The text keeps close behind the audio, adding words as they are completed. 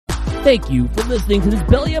Thank you for listening to this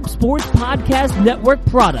Belly Up Sports Podcast Network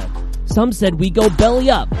product. Some said we go belly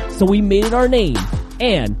up, so we made it our name,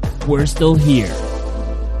 and we're still here.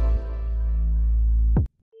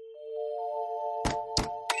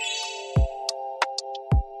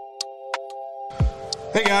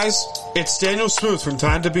 Hey guys, it's Daniel Smooth from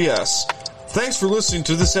Time to BS. Thanks for listening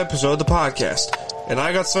to this episode of the podcast, and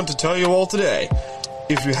I got something to tell you all today.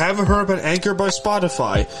 If you haven't heard about Anchor by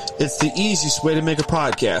Spotify, it's the easiest way to make a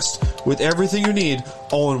podcast, with everything you need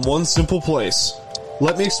all in one simple place.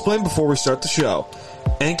 Let me explain before we start the show.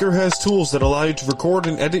 Anchor has tools that allow you to record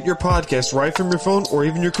and edit your podcast right from your phone or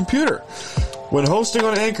even your computer. When hosting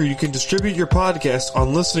on Anchor, you can distribute your podcast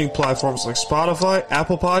on listening platforms like Spotify,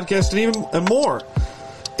 Apple Podcasts, and more.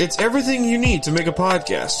 It's everything you need to make a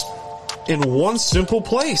podcast in one simple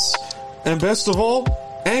place. And best of all,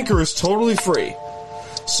 Anchor is totally free.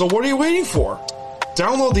 So what are you waiting for?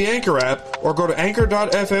 Download the Anchor app or go to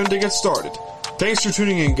anchor.fm to get started. Thanks for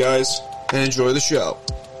tuning in, guys, and enjoy the show.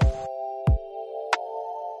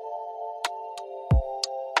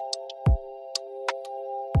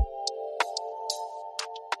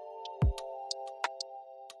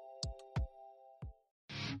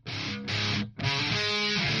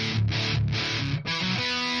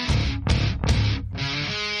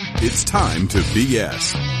 It's time to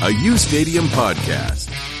BS, a U Stadium podcast.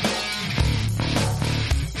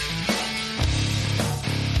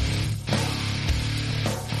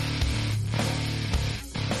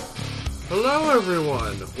 Hello,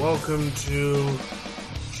 everyone. Welcome to...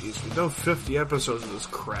 Jeez, we've done 50 episodes of this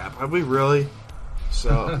crap. Have we really?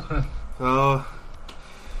 So,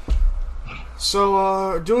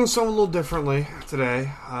 doing something a little differently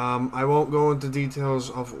today. I won't go into details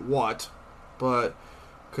of what, but...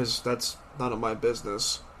 because that's none of my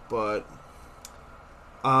business, but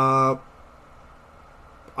I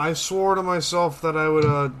swore to myself that I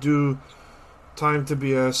would do Time to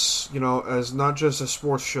BS, as not just a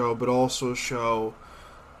sports show, but also a show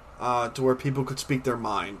to where people could speak their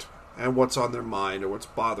mind, and what's on their mind, or what's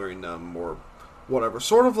bothering them, or whatever.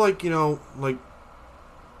 Sort of like, like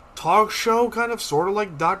talk show, kind of, sort of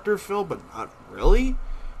like Dr. Phil, but not really.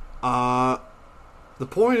 The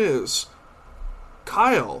point is,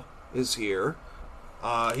 Kyle is here.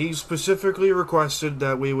 He specifically requested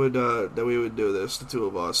that we would do this, the two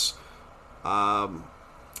of us.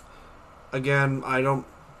 Again, I don't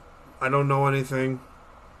know anything,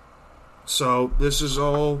 so this is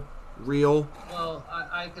all real. Well,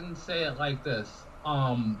 I can say it like this: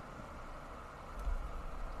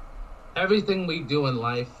 everything we do in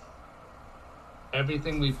life,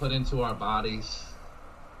 everything we put into our bodies,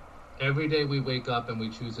 every day we wake up and we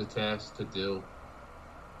choose a task to do.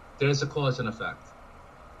 There's a cause and effect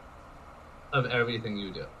of everything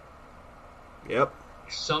you do. Yep.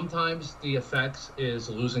 Sometimes the effects is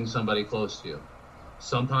losing somebody close to you.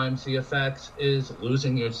 Sometimes the effects is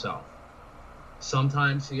losing yourself.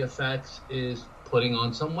 Sometimes the effects is putting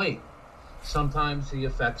on some weight. Sometimes the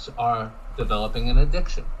effects are developing an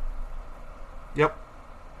addiction. Yep.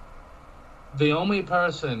 The only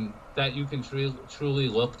person that you can truly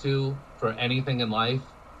look to for anything in life,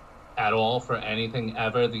 at all, for anything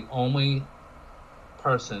ever, the only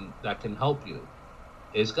person that can help you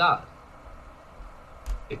is God.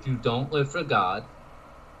 If you don't live for God,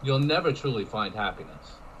 you'll never truly find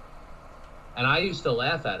happiness. And I used to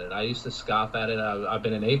laugh at it. I used to scoff at it. I've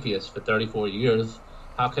been an atheist for 34 years.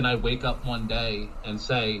 How can I wake up one day and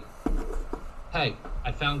say, hey,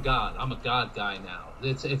 I found God. I'm a God guy now.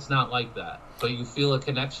 It's not like that. But you feel a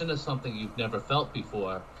connection to something you've never felt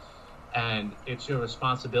before. And it's your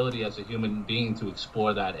responsibility as a human being to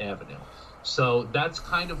explore that avenue. So that's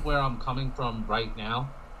kind of where I'm coming from right now.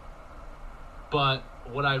 But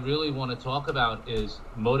what I really want to talk about is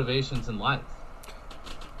motivations in life.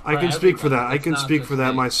 I can speak for that. I can speak for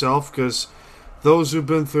that myself, because those who've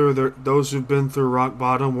been through rock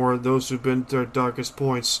bottom, or those who've been to their darkest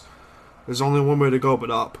points, there's only one way to go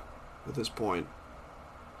but up at this point.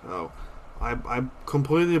 So I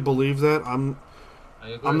completely believe that. I'm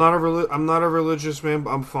not a religious man.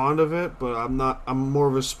 I'm fond of it, but I'm more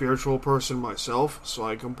of a spiritual person myself, so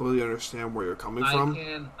I completely understand where you're coming from.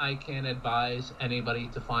 I can't advise anybody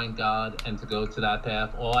to find God and to go to that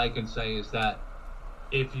path. All I can say is that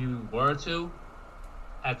if you were to,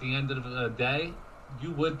 at the end of the day, you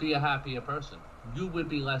would be a happier person. You would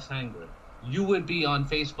be less angry. You would be on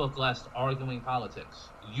Facebook less arguing politics.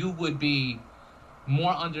 You would be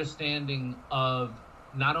more understanding of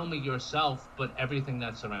not only yourself, but everything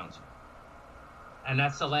that surrounds you. And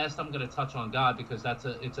that's the last I'm going to touch on God, because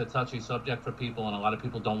it's a touchy subject for people, and a lot of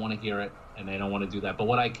people don't want to hear it, and they don't want to do that. But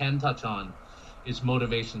what I can touch on is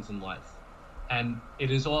motivations in life. And it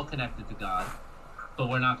is all connected to God, but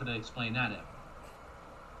we're not going to explain that ever.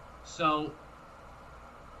 So,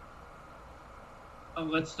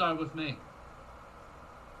 let's start with me.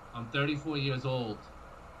 I'm 34 years old,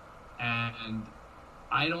 and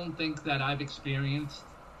I don't think that I've experienced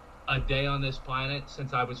a day on this planet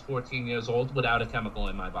since I was 14 years old without a chemical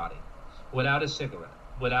in my body, without a cigarette,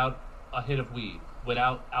 without a hit of weed,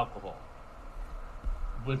 without alcohol.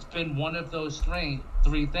 It's been one of those three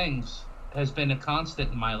things has been a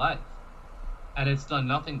constant in my life, and it's done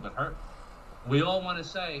nothing but hurt. We all want to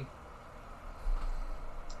say,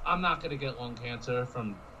 I'm not going to get lung cancer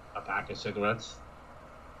from a pack of cigarettes.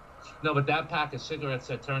 No, but that pack of cigarettes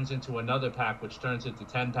that turns into another pack, which turns into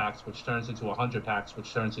 10 packs, which turns into 100 packs,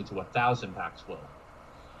 which turns into 1,000 packs will.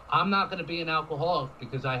 I'm not going to be an alcoholic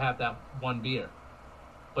because I have that one beer.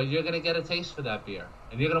 But you're going to get a taste for that beer,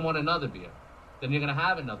 and you're going to want another beer. Then you're going to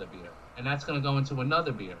have another beer, and that's going to go into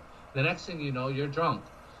another beer. The next thing you know, you're drunk.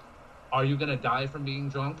 Are you going to die from being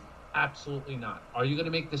drunk? Absolutely not. Are you going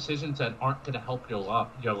to make decisions that aren't going to help your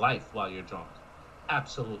life while you're drunk?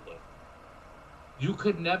 Absolutely. You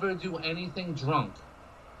could never do anything drunk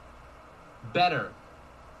better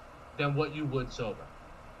than what you would sober.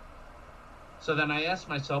 So then I asked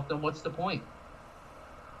myself, then what's the point?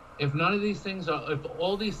 If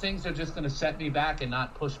all these things are just going to set me back and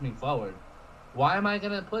not push me forward, why am I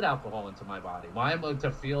going to put alcohol into my body? Why am I going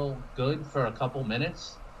to feel good for a couple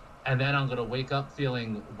minutes and then I'm going to wake up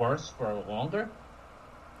feeling worse for longer?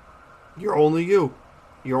 You're only you.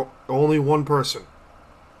 You're only one person.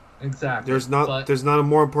 Exactly. There's not a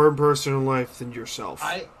more important person in life than yourself.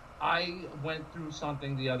 I went through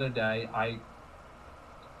something the other day.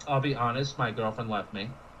 I'll be honest, my girlfriend left me.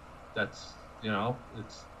 That's,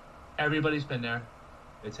 it's everybody's been there.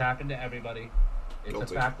 It's happened to everybody. It's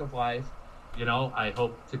Guilty. A fact of life. I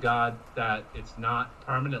hope to God that it's not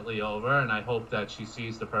permanently over, and I hope that she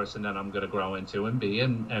sees the person that I'm going to grow into and be,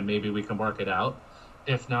 and maybe we can work it out.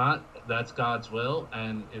 If not, that's God's will,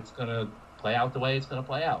 and it's going to play out the way it's going to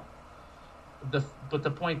play out. But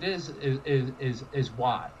the point is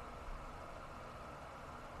why?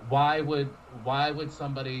 Why would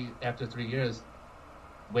somebody after 3 years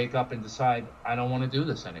wake up and decide I don't want to do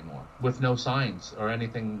this anymore with no signs or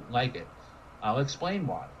anything like it? I'll explain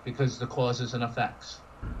why. Because the causes and effects.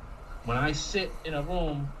 When I sit in a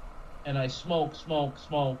room and I smoke,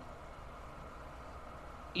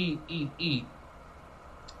 eat,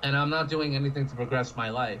 and I'm not doing anything to progress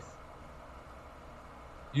my life,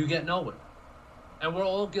 you get nowhere. And we're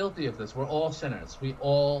all guilty of this. We're all sinners. We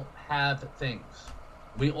all have things.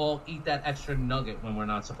 We all eat that extra nugget when we're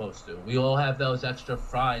not supposed to. We all have those extra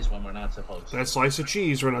fries when we're not supposed to. That slice of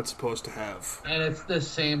cheese we're not supposed to have. And it's the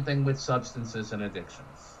same thing with substances and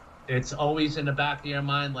addictions. It's always in the back of your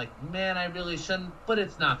mind like, man, I really shouldn't, but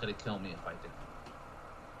it's not going to kill me if I do.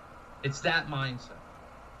 It's that mindset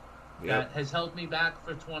that has held me back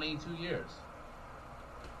for 22 years.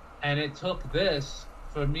 And it took this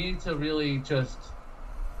for me to really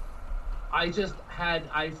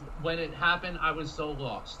when it happened, I was so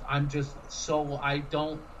lost.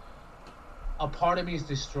 A part of me is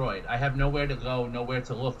destroyed. I have nowhere to go, nowhere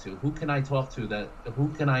to look to. Who can I talk to who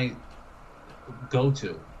can I go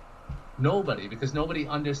to? Nobody, because nobody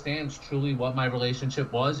understands truly what my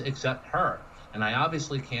relationship was except her. And I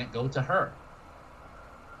obviously can't go to her.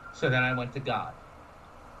 So then I went to God.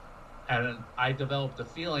 And I developed a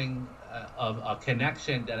feeling of a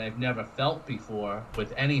connection that I've never felt before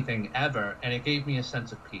with anything ever, and it gave me a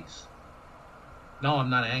sense of peace. No, I'm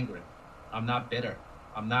not angry. I'm not bitter.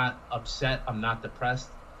 I'm not upset. I'm not depressed.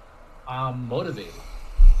 I'm motivated.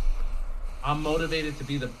 I'm motivated to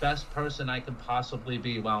be the best person I can possibly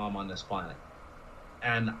be while I'm on this planet.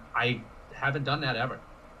 And I haven't done that ever.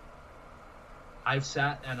 I've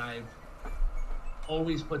sat and I've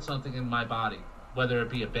always put something in my body, whether it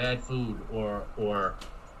be a bad food or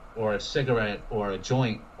a cigarette or a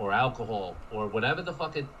joint or alcohol or whatever the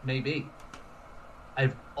fuck it may be.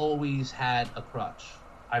 I've always had a crutch.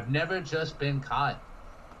 I've never just been Kyle.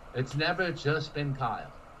 It's never just been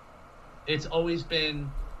Kyle. It's always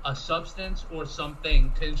been a substance or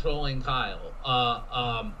something controlling Kyle,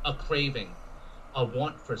 a craving, a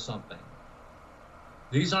want for something.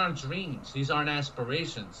 These aren't dreams. These aren't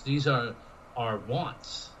aspirations. These are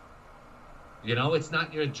wants. It's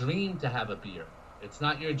not your dream to have a beer. It's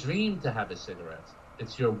not your dream to have a cigarette.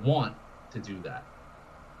 It's your want to do that.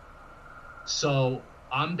 So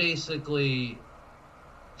I'm basically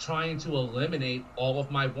trying to eliminate all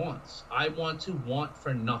of my wants. I want to want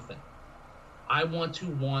for nothing. I want to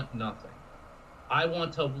want nothing. I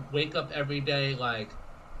want to wake up every day like,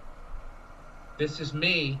 this is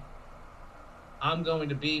me. I'm going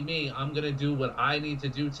to be me. I'm going to do what I need to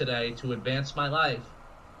do today to advance my life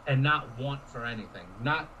and not want for anything.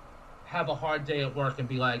 Not have a hard day at work and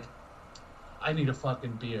be like, I need a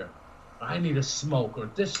fucking beer. Or I need a smoke. Or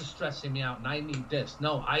this is stressing me out and I need this.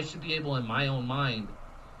 No, I should be able in my own mind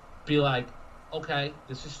be like, okay,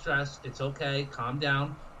 this is stress. It's okay. Calm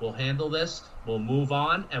down. We'll handle this. We'll move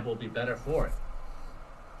on and we'll be better for it.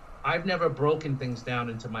 I've never broken things down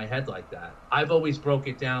into my head like that. I've always broke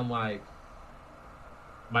it down like,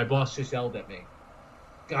 my boss just yelled at me.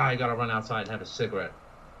 I gotta run outside and have a cigarette.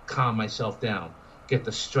 Calm myself down. Get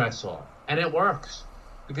the stress off. And it works.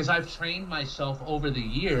 Because I've trained myself over the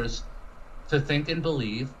years to think and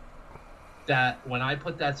believe that when I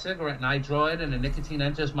put that cigarette and I draw it and the nicotine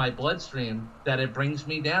enters my bloodstream, that it brings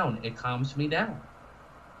me down. It calms me down.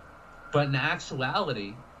 But in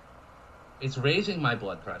actuality, it's raising my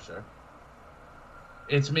blood pressure.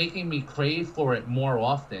 It's making me crave for it more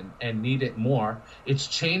often and need it more. It's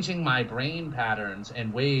changing my brain patterns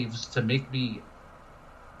and waves to make me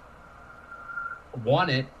want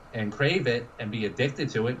it and crave it and be addicted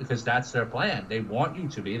to it because that's their plan. They want you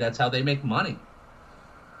to be. That's how they make money.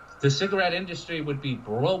 The cigarette industry would be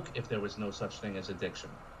broke if there was no such thing as addiction.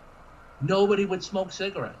 Nobody would smoke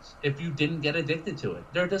cigarettes if you didn't get addicted to it.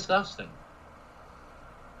 They're disgusting.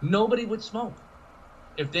 Nobody would smoke.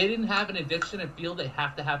 If they didn't have an addiction and feel they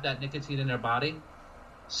have to have that nicotine in their body,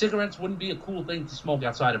 cigarettes wouldn't be a cool thing to smoke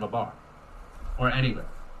outside of a bar or anywhere.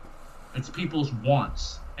 It's people's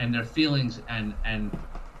wants and their feelings and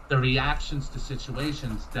the reactions to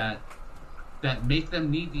situations that make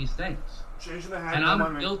them need these things. And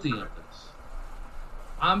I'm guilty of this.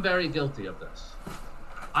 I'm very guilty of this.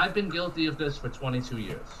 I've been guilty of this for 22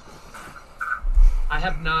 years.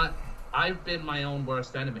 I've been my own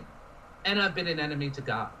worst enemy. And I've been an enemy to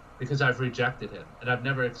God because I've rejected him and I've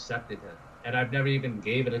never accepted him and I've never even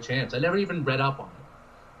gave it a chance. I never even read up on it.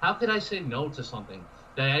 How could I say no to something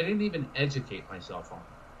that I didn't even educate myself on?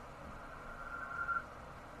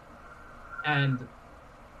 And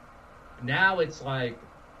now it's like,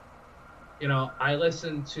 I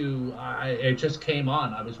listened to, it just came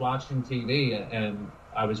on. I was watching TV and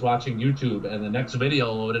I was watching YouTube and the next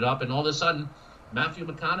video loaded up and all of a sudden, Matthew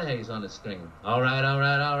McConaughey's on the screen. All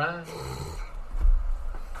right.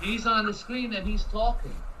 He's on the screen and he's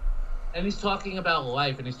talking. And he's talking about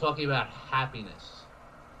life and he's talking about happiness.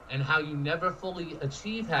 And how you never fully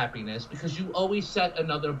achieve happiness because you always set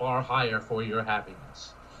another bar higher for your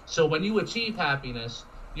happiness. So when you achieve happiness,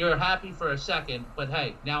 you're happy for a second, but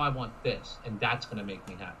hey, now I want this, and that's going to make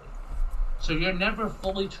me happy. So you're never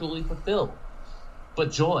fully, truly fulfilled.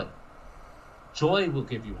 But joy will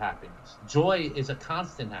give you happiness. Joy is a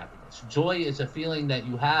constant happiness. Joy is a feeling that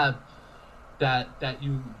you have that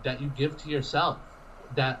you give to yourself.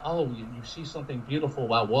 That, you see something beautiful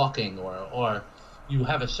while walking, or you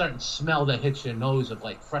have a certain smell that hits your nose of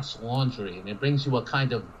like fresh laundry, and it brings you a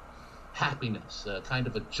kind of happiness, a kind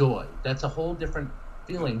of a joy. That's a whole different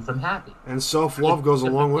feeling from happy. And self-love goes a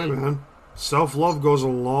long way, man. Self-love goes a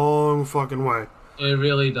long fucking way. It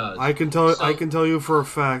really does. I can tell you for a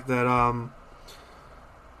fact that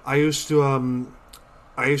I used to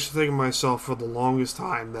think of myself for the longest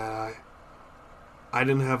time that I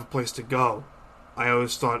didn't have a place to go. I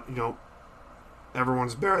always thought,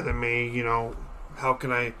 everyone's better than me, how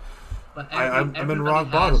can I... But I'm in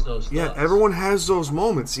rock bottom. Yeah, everyone has those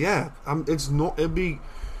moments. Yeah,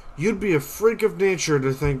 you'd be a freak of nature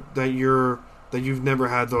to think that you've never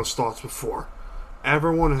had those thoughts before.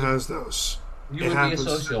 Everyone has those. You would be a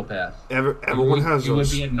sociopath. Everyone has those. You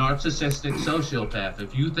would be a narcissistic sociopath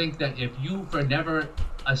if you think that if you for never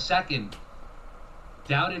a second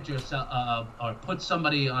doubted yourself or put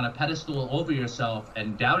somebody on a pedestal over yourself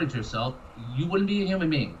and doubted yourself, you wouldn't be a human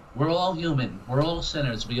being. We're all human. We're all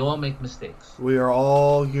sinners. We all make mistakes. We are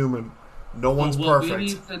all human. No one's perfect. What we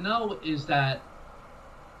need to know is that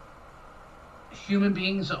human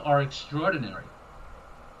beings are extraordinary.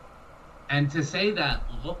 And to say that,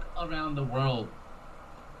 look around the world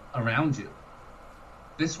around you.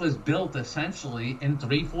 This was built essentially in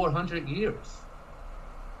 300-400 years.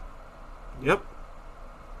 Yep.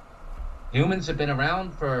 Humans have been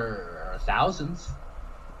around for thousands.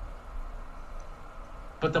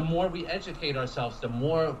 But the more we educate ourselves, the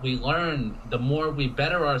more we learn, the more we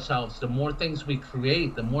better ourselves, the more things we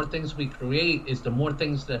create. The more things we create is the more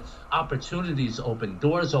things, the opportunities open,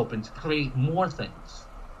 doors open to create more things.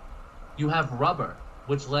 You have rubber,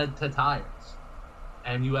 which led to tires.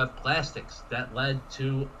 And you have plastics that led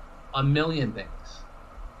to a million things.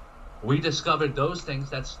 We discovered those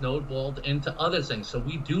things that snowballed into other things. So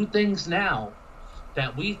we do things now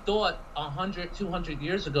that we thought 100, 200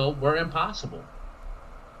 years ago were impossible.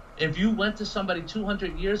 If you went to somebody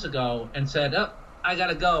 200 years ago and said, oh, I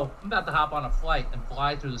gotta go, I'm about to hop on a flight and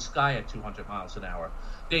fly through the sky at 200 miles an hour,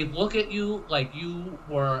 they'd look at you like you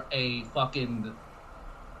were a fucking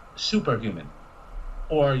superhuman,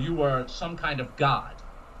 or you were some kind of god.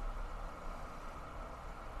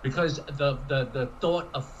 Because the thought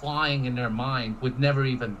of flying in their mind would never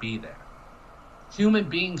even be there. Human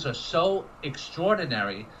beings are so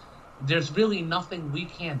extraordinary, there's really nothing we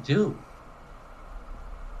can't do.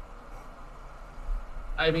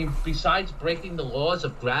 I mean, besides breaking the laws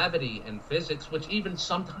of gravity and physics, which even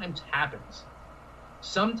sometimes happens.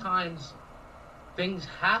 Sometimes things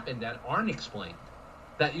happen that aren't explained,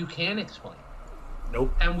 that you can't explain.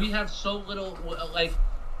 Nope. And we have so little, like,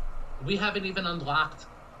 we haven't even unlocked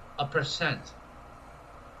 1%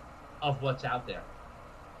 of what's out there,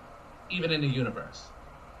 even in the universe.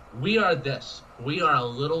 We are this. We are a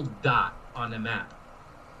little dot on the map.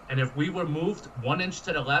 And if we were moved 1 inch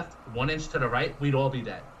to the left, 1 inch to the right, we'd all be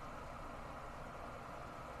dead.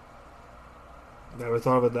 Never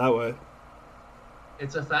thought of it that way.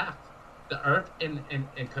 It's a fact. The Earth, in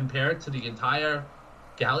compared to the entire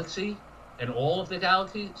galaxy and all of the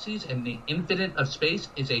galaxies and the infinite of space,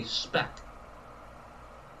 is a speck.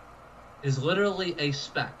 Is literally a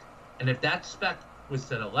speck. And if that speck was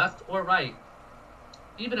to the left or right,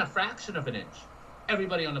 even a fraction of an inch,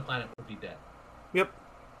 everybody on the planet would be dead. Yep.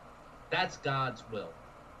 That's God's will.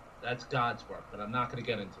 That's God's work, but I'm not going to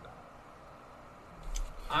get into that.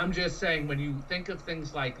 I'm just saying, when you think of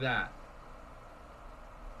things like that,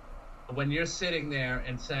 when you're sitting there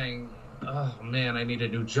and saying, oh man, I need a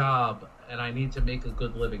new job and I need to make a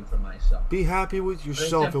good living for myself. Be happy with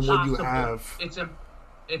yourself and what you have.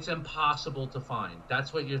 It's impossible to find.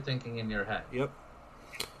 That's what you're thinking in your head. Yep.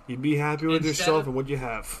 You'd be happy with yourself and what you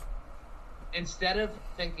have. Instead of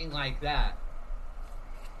thinking like that,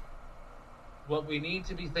 what we need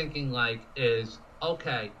to be thinking like is,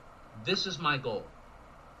 okay, this is my goal.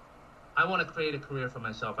 I want to create a career for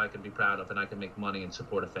myself I can be proud of and I can make money and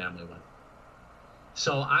support a family with.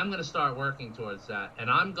 So I'm going to start working towards that, and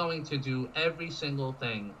I'm going to do every single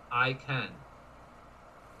thing I can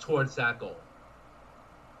towards that goal.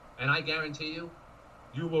 And I guarantee you,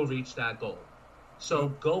 you will reach that goal. So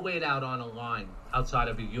go wait out on a line outside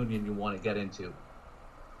of a union you want to get into.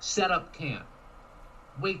 Set up camp.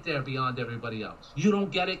 Wait there beyond everybody else. You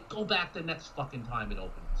don't get it, go back the next fucking time it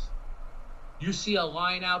opens. You see a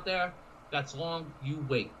line out there that's long, you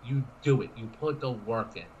wait. You do it. You put the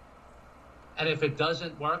work in. And if it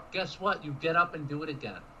doesn't work, guess what? You get up and do it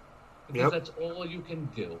again. Because that's all you can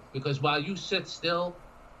do. Because while you sit still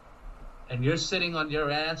and you're sitting on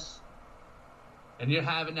your ass and you're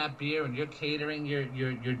having that beer and you're catering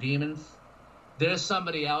your demons, there's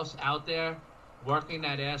somebody else out there working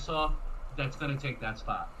that ass off that's going to take that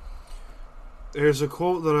spot. There's a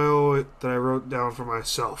quote that I wrote down for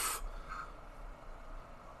myself.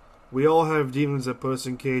 We all have demons that put us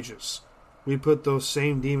in cages. We put those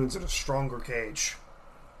same demons in a stronger cage.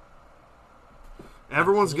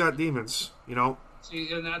 Everyone's got demons, you know. See,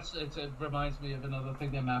 and it reminds me of another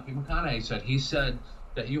thing that Matthew McConaughey said. He said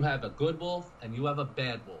that you have a good wolf and you have a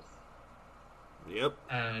bad wolf. Yep.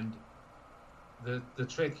 And the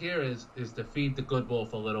trick here is to feed the good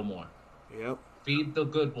wolf a little more. Yep. Feed the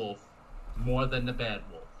good wolf more than the bad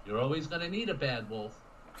wolf. You're always going to need a bad wolf,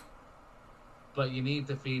 but you need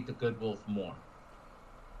to feed the good wolf more.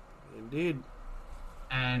 Indeed.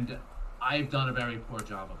 And I've done a very poor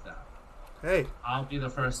job of that. Hey. I'll be the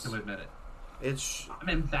first to admit it. I'm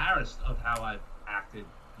embarrassed of how I've acted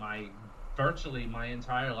virtually my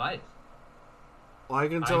entire life. I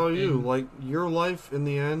can tell you, like, your life in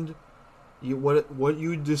the end, what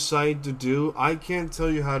you decide to do, I can't tell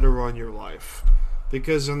you how to run your life.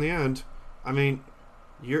 Because in the end, I mean,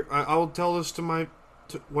 I will tell this to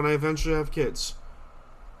when I eventually have kids.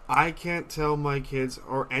 I can't tell my kids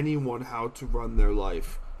or anyone how to run their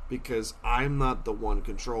life because I'm not the one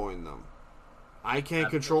controlling them. I can't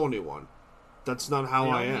control anyone. That's not how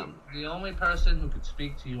I am. The only person who could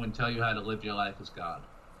speak to you and tell you how to live your life is God.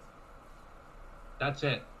 That's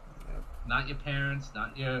it. Yep. Not your parents,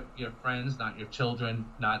 not your friends, not your children,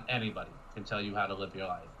 not anybody can tell you how to live your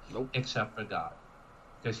life. Nope. Except for God.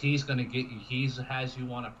 Because He's going to get you, He has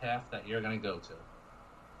you on a path that you're going to go to.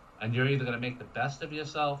 And you're either going to make the best of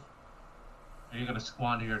yourself or you're going to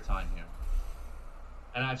squander your time here.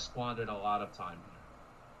 And I've squandered a lot of time here.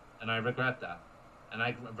 And I regret that. And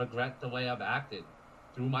I regret the way I've acted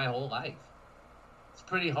through my whole life. It's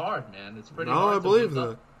pretty hard, man. It's pretty hard. I believe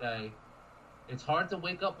that. It's hard to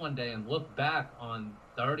wake up one day and look back on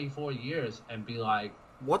 34 years and be like,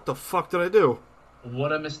 what the fuck did I do?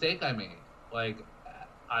 What a mistake I made. Like,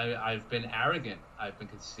 I've been arrogant. I've been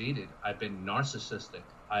conceited. I've been narcissistic.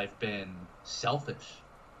 I've been selfish.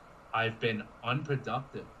 I've been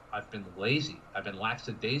unproductive. I've been lazy. I've been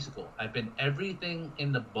lackadaisical. I've been everything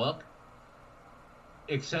in the book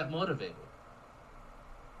except motivated,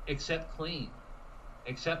 except clean,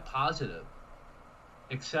 except positive,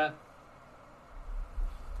 except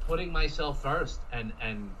putting myself first and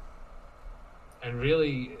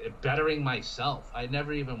really bettering myself. I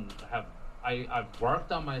never even have. I've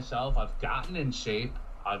worked on myself. I've gotten in shape.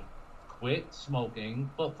 I've quit smoking.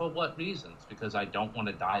 But for what reasons? Because I don't want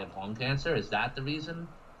to die of lung cancer? Is that the reason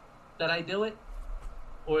that I do it?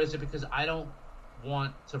 Or is it because I don't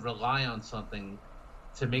want to rely on something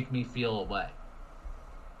to make me feel away?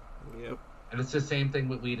 Yep. And it's the same thing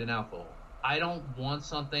with weed and alcohol. I don't want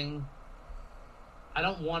something. I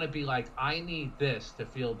don't want to be like, I need this to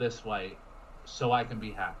feel this way so I can be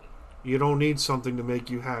happy. You don't need something to make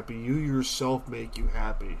you happy. You yourself make you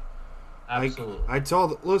happy.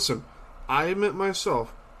 Absolutely. Listen, I admit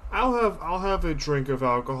myself, I'll have a drink of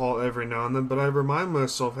alcohol every now and then, but I remind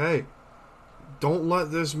myself, hey, don't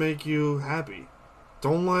let this make you happy.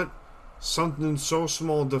 Don't let something so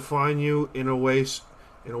small define you in a way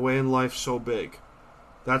in life so big.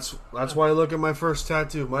 That's why I look at my first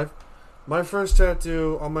tattoo. My first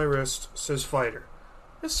tattoo on my wrist says fighter.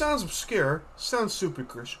 It sounds obscure, sounds super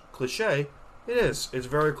cliche. It is. It's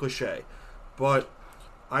very cliche. But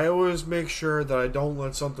I always make sure that I don't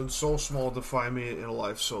let something so small define me in a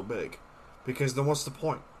life so big. Because then what's the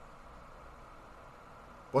point?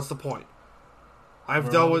 What's the point?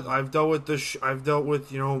 I've dealt with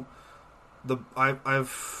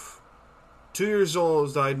 2 years old I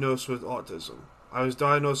was diagnosed with autism. I was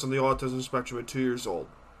diagnosed on the autism spectrum at 2 years old.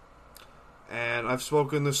 And I've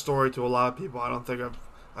spoken this story to a lot of people. I don't think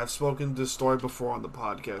I've spoken this story before on the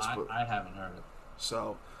podcast. But I haven't heard it.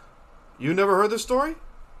 So, you never heard this story?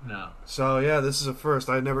 No. So, yeah, this is a first.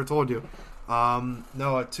 I never told you.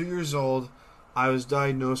 No, at 2 years old, I was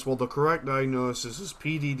diagnosed. Well, the correct diagnosis is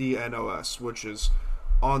PDD-NOS, which is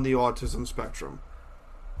on the autism spectrum.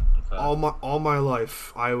 Okay. All my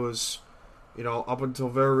life, I was, up until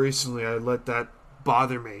very recently, I let that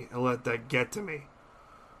bother me. I let that get to me.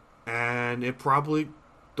 And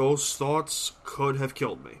those thoughts could have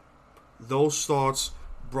killed me. Those thoughts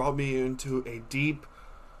brought me into a deep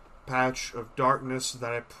patch of darkness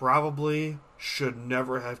that I probably should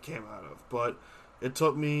never have came out of. But it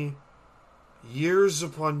took me years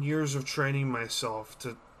upon years of training myself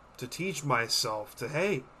to teach myself to,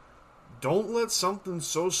 hey, don't let something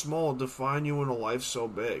so small define you in a life so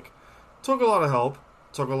big. Took a lot of help.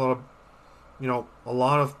 Took a lot of, a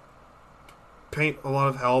lot of pain, a lot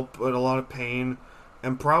of help, but a lot of pain,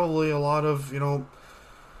 and probably a lot of,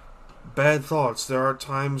 bad thoughts. There are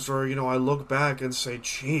times where, I look back and say,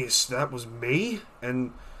 geez, that was me?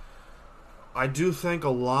 And I do thank a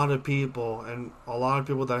lot of people, and a lot of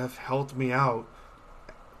people that have helped me out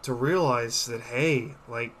to realize that, hey,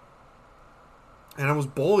 and I was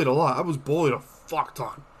bullied a lot. I was bullied a fuck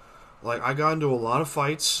ton. I got into a lot of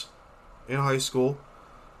fights in high school.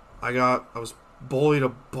 I was bullied a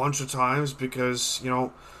bunch of times because,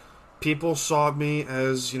 people saw me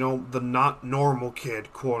as, the not normal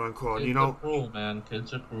kid, quote unquote. Kids are cruel, man.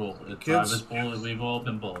 Kids are cruel. I was bullied. We've all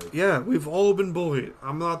been bullied. Yeah, we've all been bullied.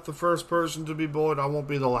 I'm not the first person to be bullied. I won't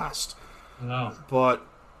be the last. No. But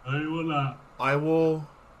I will not. I will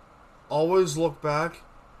always look back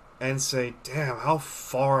and say, damn, how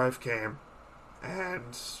far I've came.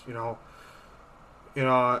 And,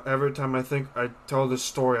 every time I tell this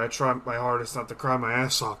story, I try my hardest not to cry my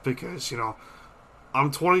ass off because, I'm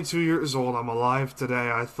 22 years old. I'm alive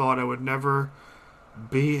today. I thought I would never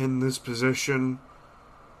be in this position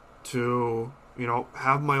to,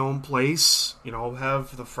 have my own place,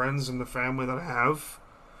 have the friends and the family that I have.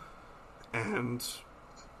 And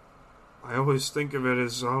I always think of it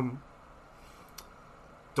as, don't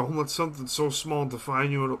let something so small define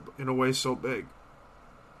you in a way so big.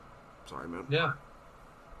 Sorry, man. Yeah.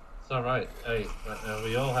 It's all right. Hey,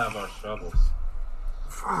 we all have our struggles.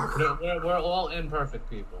 Fuck. We're all imperfect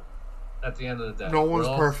people at the end of the day. No one's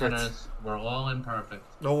perfect. Sinners. We're all imperfect.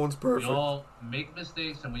 No one's perfect. We all make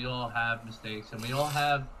mistakes, and we all have mistakes, and we all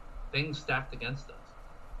have things stacked against us.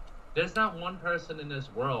 There's not one person in this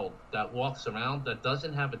world that walks around that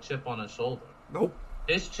doesn't have a chip on his shoulder. Nope.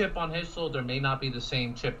 His chip on his shoulder may not be the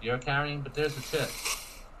same chip you're carrying, but there's a chip.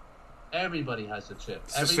 Everybody has a chip.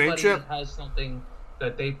 It's the same chip. Has something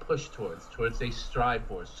that they push towards they strive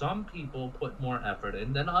for. Some people put more effort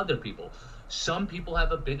in than other people. Some people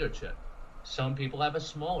have a bigger chip. Some people have a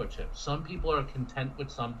smaller chip. Some people are content with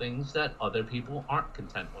some things that other people aren't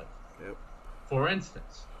content with. Yep. For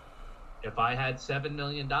instance, If I had $7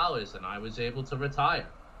 million and I was able to retire,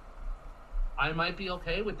 I might be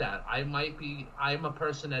okay with that. I'm a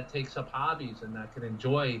person that takes up hobbies and that can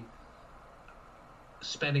enjoy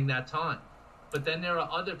spending that time. But then there are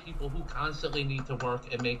other people who constantly need to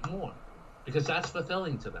work and make more because that's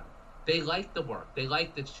fulfilling to them. They like the work. They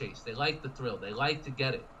like the chase. They like the thrill. They like to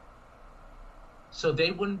get it. So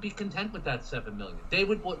they wouldn't be content with that $7 million. They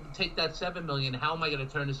would take that $7 million. How am I going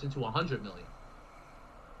to turn this into $100 million?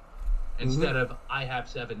 Instead of I have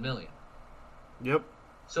 $7 million. Yep.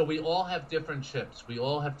 So we all have different chips. We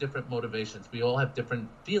all have different motivations. We all have different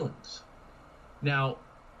feelings. Now,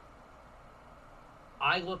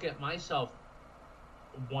 I look at myself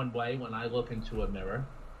one way when I look into a mirror.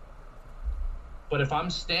 But if I'm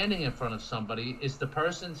standing in front of somebody, is the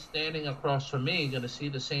person standing across from me going to see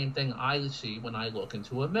the same thing I see when I look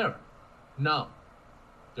into a mirror? No.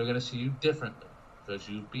 They're going to see you differently because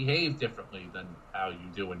you behave differently than how you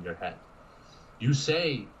do in your head. You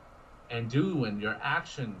say and do and your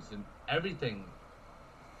actions and everything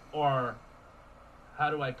are, how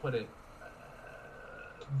do I put it?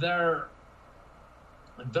 They're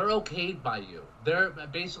okayed by you. They're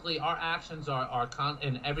basically, our actions are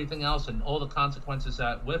and everything else and all the consequences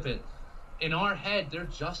that with it, in our head, they're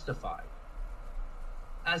justified.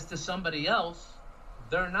 As to somebody else,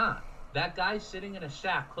 they're not. That guy sitting in a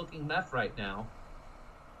shack cooking meth right now,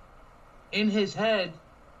 in his head,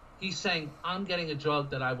 he's saying, I'm getting a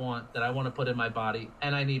drug that I want to put in my body,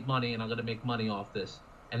 and I need money, and I'm going to make money off this.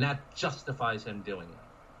 And that justifies him doing it.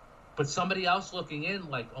 But somebody else looking in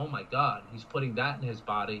like, oh my God, he's putting that in his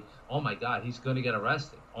body. Oh my God, he's going to get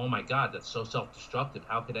arrested. Oh my God, that's so self-destructive.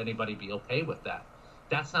 How could anybody be okay with that?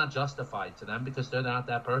 That's not justified to them because they're not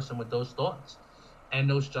that person with those thoughts and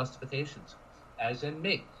those justifications. As in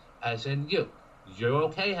me, as in you. You're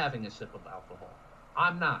okay having a sip of alcohol.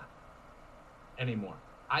 I'm not anymore.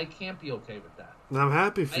 I can't be okay with that. And I'm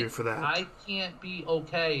happy for you for that. I can't be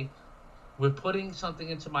okay with putting something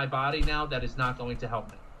into my body now that is not going to help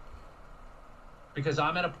me. Because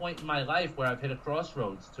I'm at a point in my life where I've hit a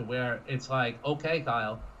crossroads to where it's like, okay,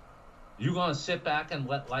 Kyle, you going to sit back and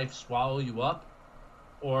let life swallow you up?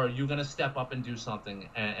 Or are you going to step up and do something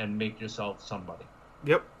and make yourself somebody?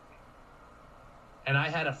 Yep. And I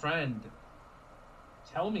had a friend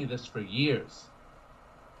tell me this for years.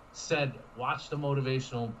 Said, watch the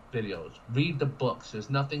motivational videos. Read the books. There's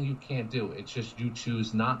nothing you can't do. It's just you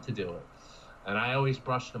choose not to do it. And I always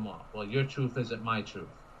brush them off. Well, your truth isn't my truth.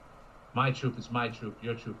 My truth is my truth.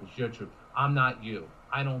 Your truth is your truth. I'm not you.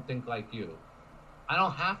 I don't think like you. I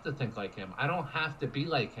don't have to think like him. I don't have to be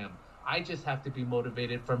like him. I just have to be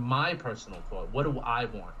motivated for my personal thought. What do I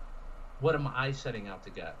want? What am I setting out to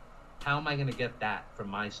get? How am I going to get that for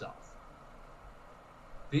myself?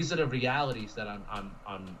 These are the realities that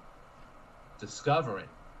I'm discovering.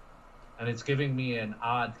 And it's giving me an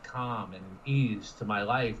odd calm and ease to my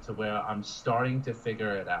life to where I'm starting to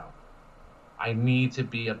figure it out. I need to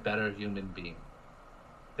be a better human being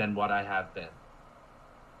than what I have been.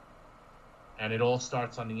 And it all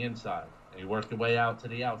starts on the inside. And you work your way out to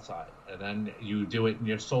the outside. And then you do it in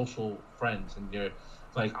your social friends. And you're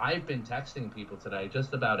like, I've been texting people today,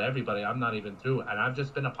 just about everybody. I'm not even through. And I've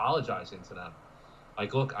just been apologizing to them.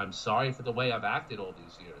 Like, look, I'm sorry for the way I've acted all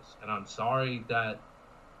these years. And I'm sorry that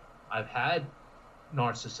I've had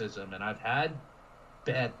narcissism and I've had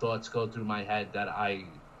bad thoughts go through my head that I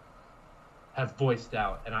have voiced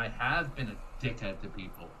out. And I have been a dickhead to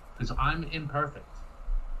people because I'm imperfect.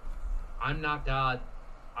 I'm not God.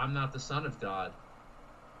 I'm not the son of God.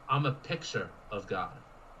 I'm a picture of God.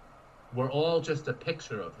 We're all just a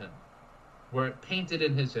picture of him. We're painted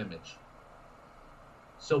in his image.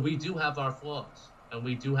 So we do have our flaws and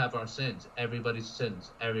we do have our sins. Everybody's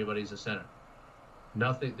sins. Everybody's a sinner.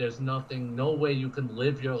 There's no way you can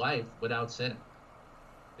live your life without sin.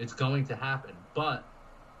 It's going to happen. But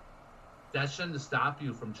that shouldn't stop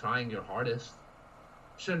you from trying your hardest.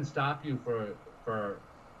 Shouldn't stop you for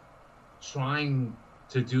trying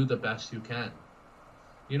to do the best you can.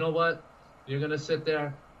 You know what? You're going to sit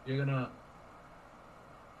there, you're going to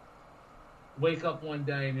wake up one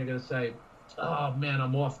day and you're going to say, oh man,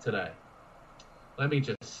 I'm off today. Let me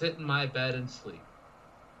just sit in my bed and sleep.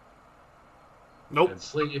 Nope. And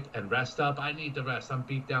sleep and rest up. I need to rest. I'm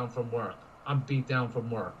beat down from work.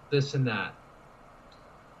 This and that.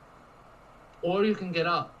 Or you can get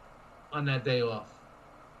up on that day off.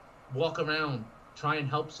 Walk around. Try and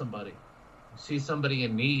help somebody. See somebody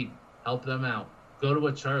in need. Help them out. Go to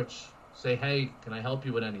a church. Say, hey, can I help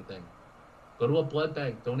you with anything? Go to a blood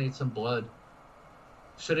bank. Donate some blood.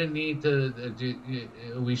 We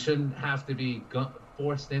shouldn't have to be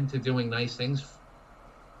forced into doing nice things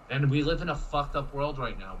And we live in a fucked up world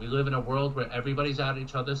right now. We live in a world where everybody's at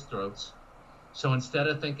each other's throats. So instead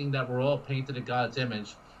of thinking that we're all painted in God's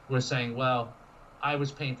image, we're saying, well, I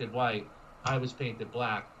was painted white, I was painted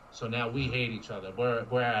black, so now we hate each other.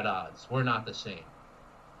 We're at odds. We're not the same.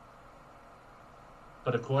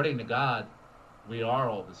 But according to God, we are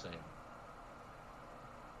all the same.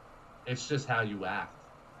 It's just how you act.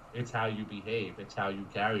 It's how you behave. It's how you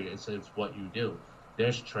carry it. It's what you do.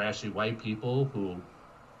 There's trashy white people who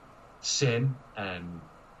sin and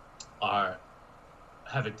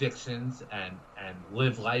have addictions and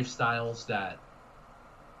live lifestyles that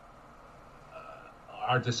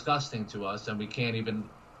are disgusting to us, and we can't even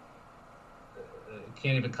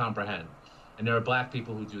comprehend. And there are black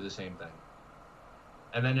people who do the same thing.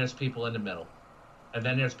 And then there's people in the middle. And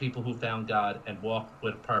then there's people who found God and walk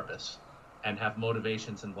with purpose and have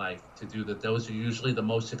motivations in life to do that. Those are usually the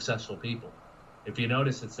most successful people. If you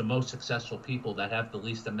notice, it's the most successful people that have the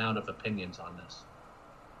least amount of opinions on this.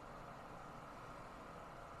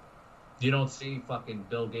 You don't see fucking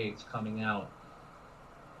Bill Gates coming out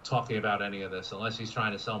talking about any of this unless he's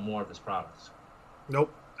trying to sell more of his products.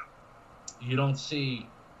 Nope. You don't see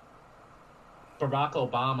Barack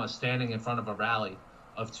Obama standing in front of a rally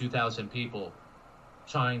of 2,000 people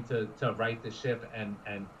trying to right the ship and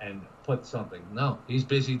put something. No, he's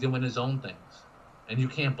busy doing his own things. And you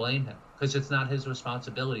can't blame him, because it's not his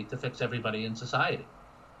responsibility to fix everybody in society.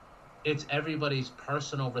 It's everybody's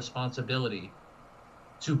personal responsibility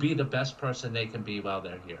to be the best person they can be while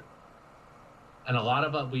they're here. And a lot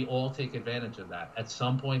of us, we all take advantage of that. At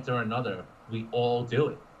some point or another, we all do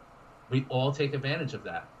it. We all take advantage of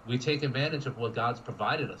that. We take advantage of what God's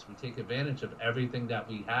provided us. We take advantage of everything that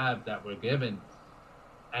we have, that we're given.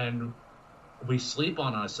 And we sleep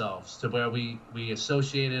on ourselves to where we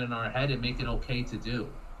associate it in our head and make it okay to do.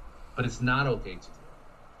 But it's not okay to do.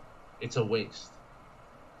 It's a waste.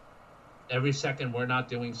 Every second we're not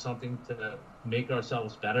doing something to make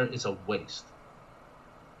ourselves better is a waste.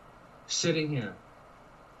 Sitting here,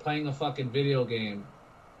 playing a fucking video game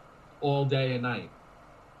all day and night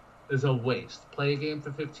is a waste. Play a game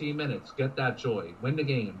for 15 minutes, get that joy, win the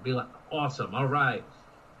game, be like, awesome, all right.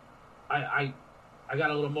 I got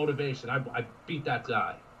a little motivation. I beat that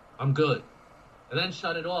guy. I'm good. And then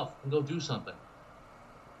shut it off and go do something.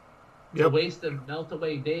 Yep. The waste of melt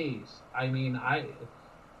away days. I mean, I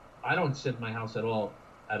don't sit in my house at all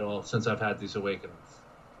since I've had these awakenings.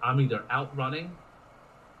 I'm either out running,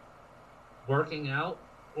 working out,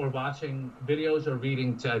 or watching videos or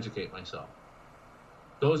reading to educate myself.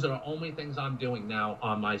 Those are the only things I'm doing now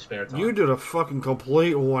on my spare time. You did a fucking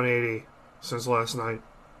complete 180 since last night.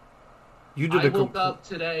 I woke up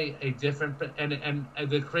today a different, and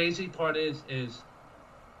the crazy part is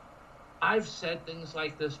I've said things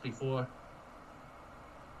like this before.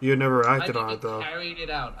 You never acted on it, though.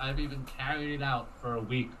 I've even carried it out for a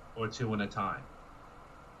week or two at a time.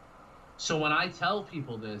 So when I tell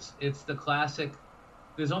people this, it's the classic,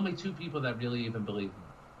 there's only two people that really even believe me.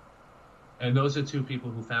 And those are two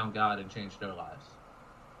people who found God and changed their lives.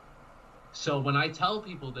 So when I tell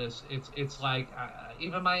people this, it's like,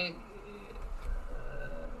 even my...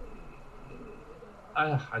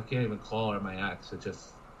 I can't even call her my ex. It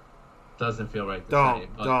just doesn't feel right to say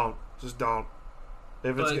it. Just don't.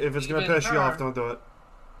 If it's gonna piss you off, don't do it.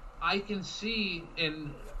 I can see,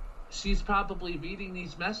 and she's probably reading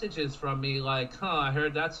these messages from me like, I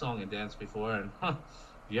heard that song and dance before, and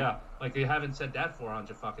yeah, like you haven't said that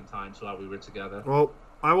 400 fucking times while we were together. Well,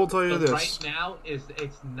 I will tell you this. Right now, it's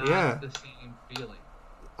not the same feeling.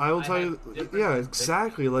 I will tell you,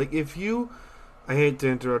 exactly. Like if you, I hate to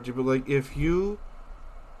interrupt you, but like if you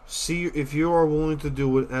are willing to do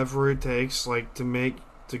whatever it takes, like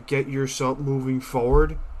to get yourself moving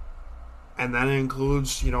forward, and that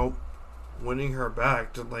includes, winning her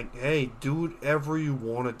back, to like, hey, do whatever you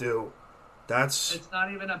want to do. It's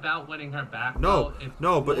not even about winning her back. But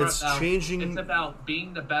it's changing. It's about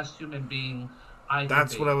being the best human being I can be.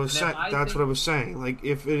 That's what I was saying. That's what I was saying. Like,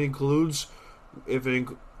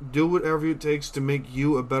 do whatever it takes to make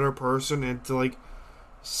you a better person and to like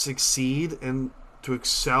succeed and to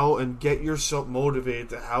excel and get yourself motivated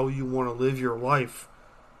to how you want to live your life.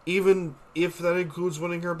 Even if that includes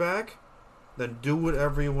winning her back, then do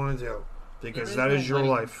whatever you want to do. Because that is your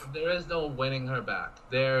life. There is no winning her back.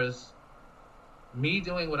 There's me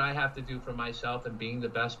doing what I have to do for myself and being the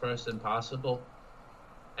best person possible.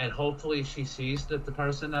 And hopefully she sees that the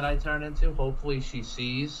person that I turn into, hopefully she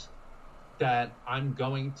sees that I'm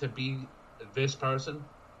going to be this person.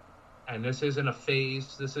 And this isn't a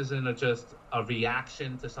phase. This isn't just a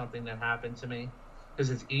reaction to something that happened to me.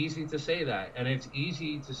 Because it's easy to say that, and it's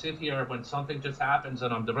easy to sit here when something just happens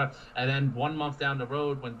and I'm depressed, and then 1 month down the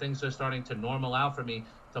road when things are starting to normal out for me,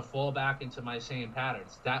 to fall back into my same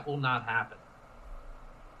patterns. That will not happen.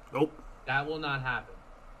 Nope. That will not happen,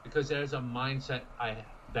 because there's a mindset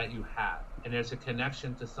that you have, and there's a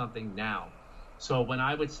connection to something now. So when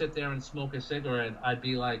I would sit there and smoke a cigarette, I'd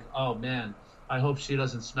be like, oh man, I hope she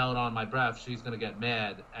doesn't smell it on my breath. She's gonna get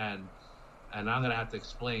mad, and I'm gonna have to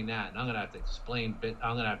explain that, and I'm gonna have to explain.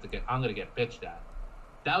 I'm gonna get bitched at.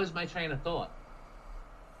 That was my train of thought.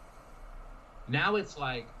 Now it's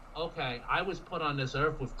like, okay, I was put on this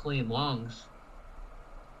earth with clean lungs,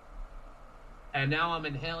 and now I'm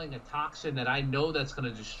inhaling a toxin that I know that's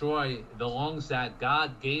going to destroy the lungs that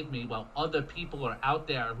God gave me, while other people are out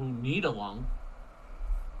there who need a lung,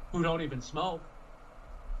 who don't even smoke.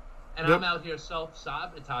 And Yep. I'm out here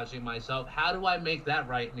self-sabotaging myself. How do I make that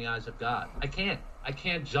right in the eyes of God? I can't. I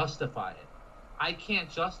can't justify it. I can't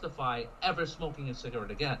justify ever smoking a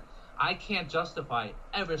cigarette again. I can't justify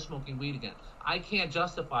ever smoking weed again. I can't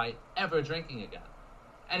justify ever drinking again.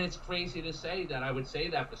 And it's crazy to say that I would say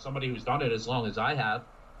that for somebody who's done it as long as I have,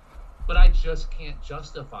 but I just can't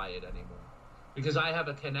justify it anymore, because I have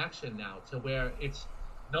a connection now to where it's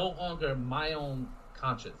no longer my own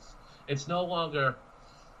conscience. It's no longer,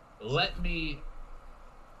 let me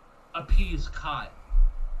appease Kyle.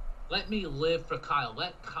 Let me live for Kyle.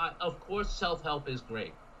 Of course, self-help is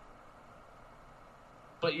great,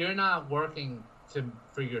 but you're not working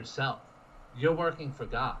for yourself. You're working for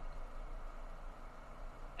God.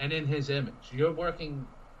 And in his image, you're working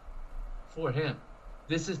for him.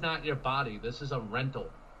 This is not your body. This is a rental.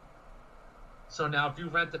 So now if you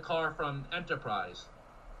rent a car from Enterprise,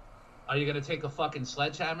 are you going to take a fucking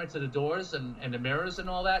sledgehammer to the doors and the mirrors and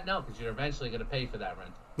all that? No, because you're eventually going to pay for that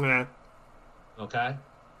rent. Yeah. Okay?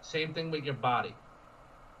 Same thing with your body.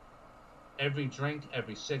 Every drink,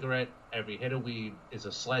 every cigarette, every hit of weed is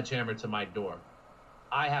a sledgehammer to my door.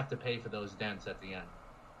 I have to pay for those dents at the end.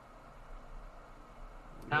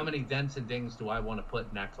 How many dents and dings do I want to put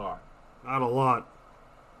in that car? Not a lot.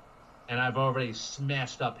 And I've already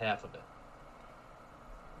smashed up half of it.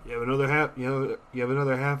 You have another half. You have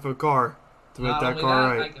another half of a car to make Not that only car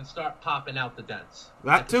that, right. I can start popping out the dents.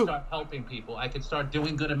 That I can too. start helping people. I can start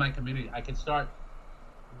doing good in my community. I can start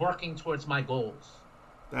working towards my goals.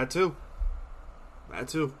 That too. That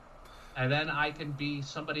too. And then I can be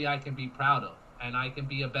somebody I can be proud of, and I can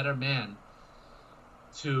be a better man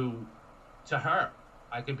to her.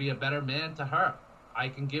 I can be a better man to her. I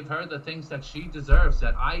can give her the things that she deserves,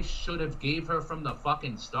 that I should have gave her from the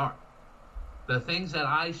fucking start. The things that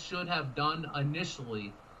I should have done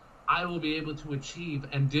initially, I will be able to achieve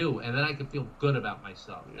and do, and then I can feel good about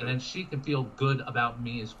myself. Yep. And then she can feel good about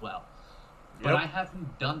me as well. But I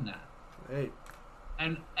haven't done that. Hey.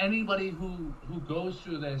 And anybody who goes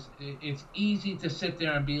through this, it's easy to sit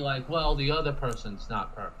there and be like, well, the other person's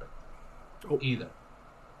not perfect either.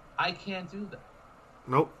 I can't do that.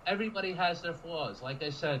 Nope. Everybody has their flaws. Like I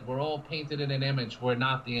said, we're all painted in an image. We're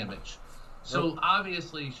not the image. So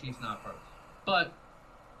obviously she's not perfect. But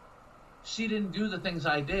she didn't do the things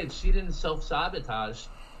I did. She didn't self-sabotage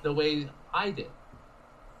the way I did.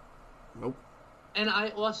 Nope. And I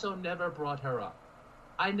also never brought her up.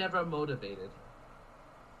 I never motivated her.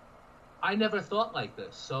 I never thought like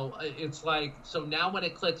this. So it's like, so now when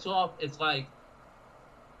it clicks off, it's like,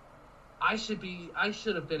 I should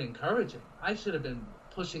have been encouraging. I should have been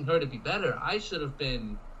pushing her to be better. I should have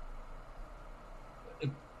been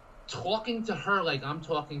talking to her like I'm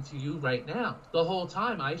talking to you right now. The whole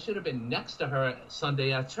time, I should have been next to her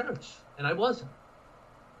Sunday at church, and I wasn't.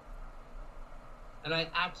 And I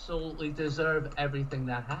absolutely deserve everything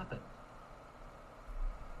that happened.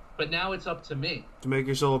 But now it's up to me. To make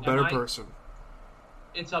yourself a better person.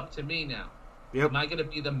 It's up to me now. Yep. Am I going to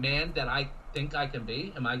be the man that I think I can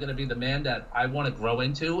be? Am I going to be the man that I want to grow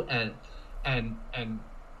into and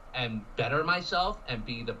better myself and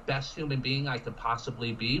be the best human being I could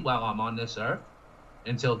possibly be while I'm on this earth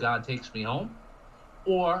until God takes me home?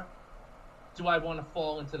 Or do I want to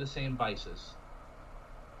fall into the same vices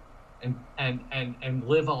and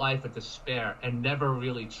live a life of despair and never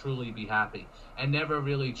really truly be happy and never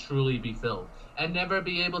really truly be filled and never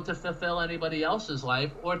be able to fulfill anybody else's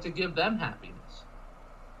life or to give them happiness?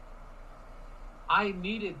 I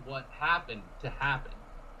needed what happened to happen.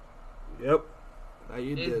 Yep.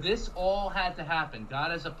 You did. This all had to happen.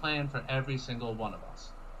 God has a plan for every single one of us.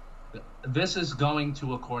 This is going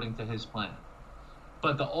to according to his plan.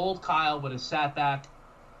 But the old Kyle would have sat back,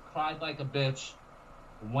 cried like a bitch,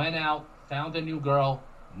 went out, found a new girl,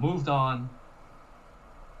 moved on.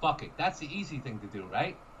 Fuck it. That's the easy thing to do,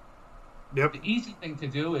 right? Yep. The easy thing to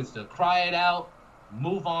do is to cry it out,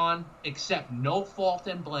 move on, accept no fault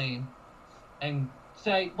and blame, and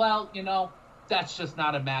say, well, that's just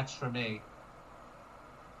not a match for me.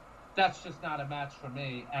 That's just not a match for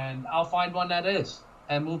me, and I'll find one that is,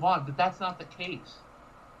 and move on. But that's not the case.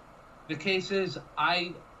 The case is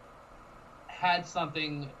I had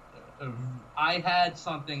something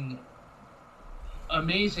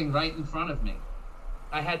amazing right in front of me.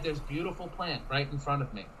 I had this beautiful plant right in front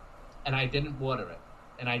of me, and I didn't water it,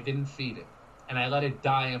 and I didn't feed it, and I let it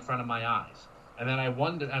die in front of my eyes. And then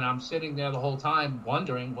I'm sitting there the whole time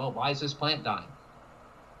wondering, well, why is this plant dying?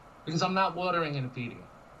 Because I'm not watering and feeding it.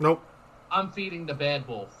 Nope. I'm feeding the bad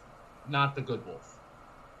wolf, not the good wolf.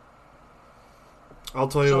 I'll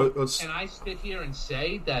tell you what's... Can I sit here and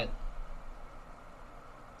say that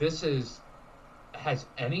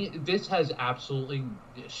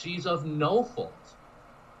she's of no fault.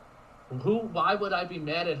 Why would I be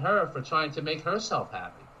mad at her for trying to make herself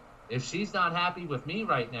happy? If she's not happy with me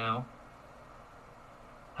right now,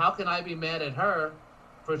 how can I be mad at her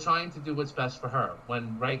for trying to do what's best for her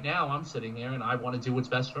when right now I'm sitting here and I want to do what's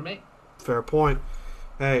best for me? Fair point.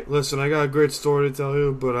 Hey, listen, I got a great story to tell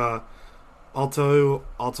you, but I'll tell you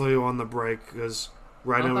on the break, because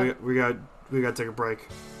right now we got to take a break.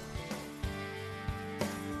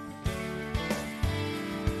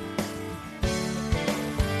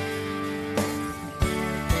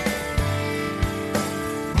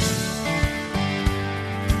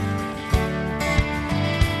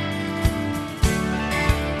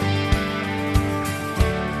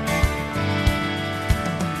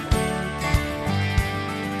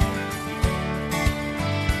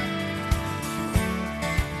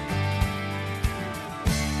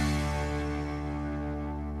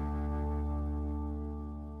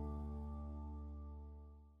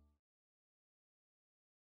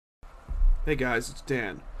 Hey guys, it's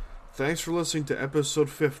Dan. Thanks for listening to episode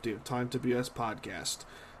 50 of Time to BS podcast.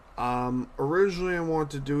 Originally I wanted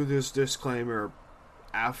to do this disclaimer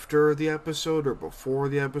after the episode or before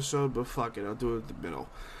the episode, but fuck it, I'll do it in the middle,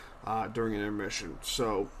 during an intermission.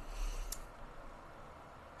 So,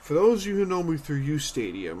 for those of you who know me through U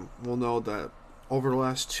Stadium will know that over the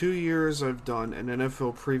last 2 years I've done an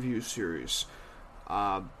NFL preview series.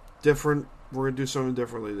 We're going to do something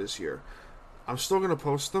differently this year. I'm still going to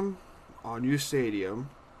post them on U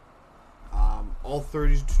Stadium, all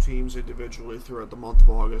 32 teams individually throughout the month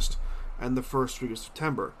of August and the first week of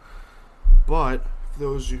September. But for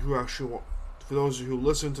those of you who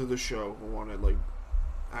listen to the show who want to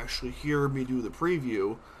actually hear me do the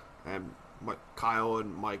preview, and Kyle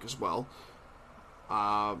and Mike as well,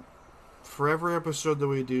 for every episode that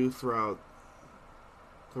we do throughout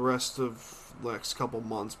the rest of the next couple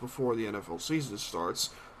months before the NFL season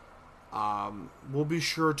starts, we'll be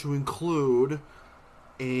sure to include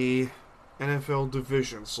a NFL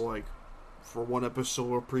division. So, for one episode,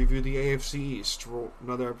 we'll preview the AFC East. For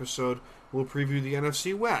another episode, we'll preview the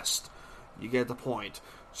NFC West. You get the point.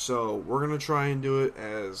 So, we're going to try and do it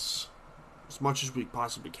as much as we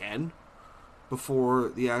possibly can before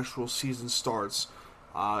the actual season starts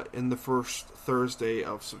in the first Thursday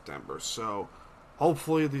of September. So,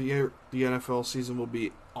 hopefully the NFL season will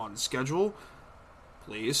be on schedule.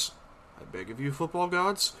 Please, I beg of you, football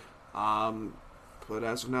gods. But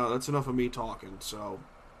as of now, that's enough of me talking. So,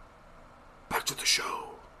 back to the show.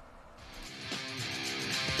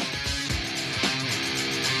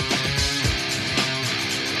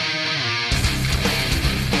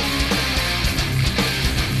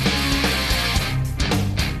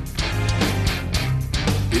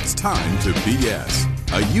 It's time to BS,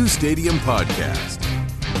 a U Stadium podcast.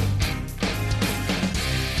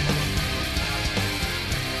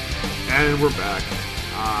 And we're back.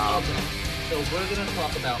 Okay, so we're going to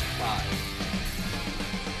talk about pride.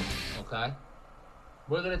 Okay?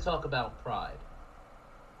 We're going to talk about pride.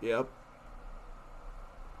 Yep.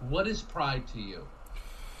 What is pride to you?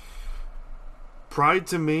 Pride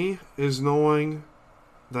to me is knowing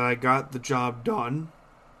that I got the job done.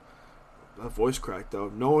 A voice crack though.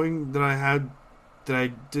 Knowing that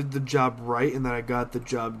I did the job right and that I got the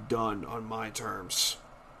job done on my terms.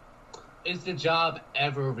 Is the job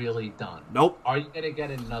ever really done? Nope. Are you going to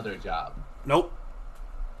get another job? Nope.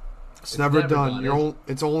 It's never done.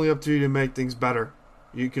 It's only up to you to make things better.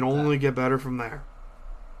 You can only get better from there.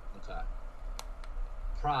 Okay.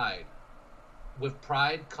 Pride. With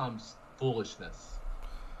pride comes foolishness.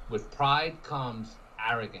 With pride comes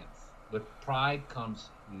arrogance. With pride comes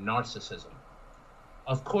narcissism.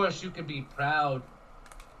 Of course, you can be proud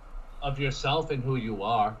of yourself and who you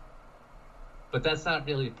are, but that's not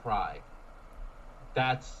really pride.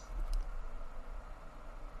 That's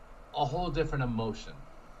a whole different emotion.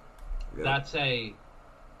 Yep. That's a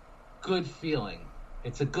good feeling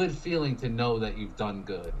It's a good feeling to know that you've done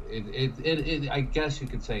good. I guess you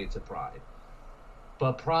could say it's a pride.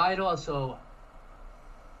 But pride also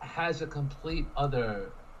has a complete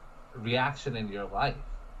other reaction in your life.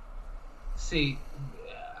 See,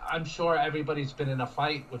 I'm sure everybody's been in a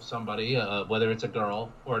fight with somebody, whether it's a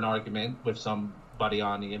girl or an argument with somebody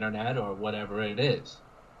on the internet or whatever it is.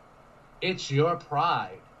 It's your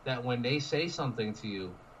pride that when they say something to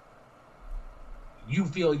you, you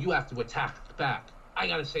feel you have to attack back. I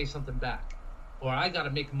got to say something back. Or I got to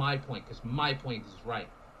make my point because my point is right.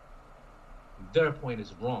 Their point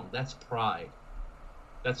is wrong. That's pride.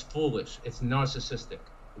 That's foolish. It's narcissistic.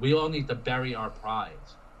 We all need to bury our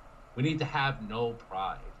prides. We need to have no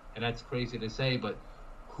pride. And that's crazy to say, but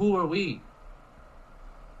who are we?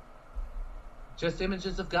 Just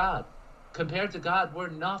images of God. Compared to God, we're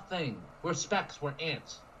nothing. We're specks. We're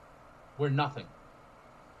ants. We're nothing.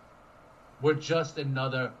 We're just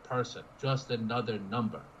another person, just another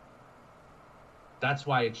number. That's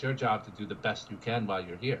why it's your job to do the best you can while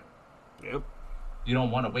you're here. Yep. You don't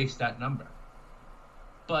want to waste that number.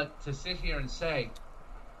 But to sit here and say,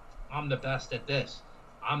 I'm the best at this,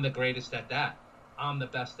 I'm the greatest at that, I'm the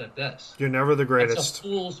best at this. You're never the greatest. It's a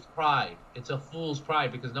fool's pride. It's a fool's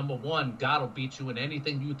pride because, number one, God will beat you in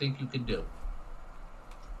anything you think you can do.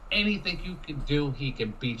 Anything you can do, he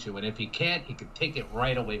can beat you. And if he can't, he can take it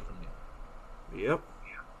right away from you. Yep.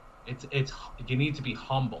 It's you need to be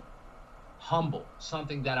humble. Humble.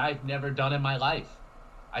 Something that I've never done in my life.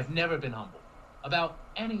 I've never been humble about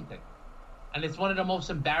anything. And it's one of the most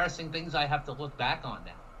embarrassing things I have to look back on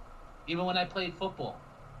now. Even when I played football.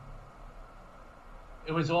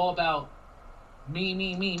 It was all about me.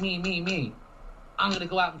 I'm going to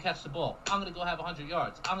go out and catch the ball. I'm going to go have 100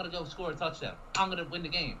 yards. I'm going to go score a touchdown. I'm going to win the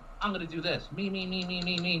game. I'm going to do this.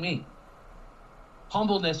 Me.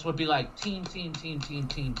 Humbleness would be like team.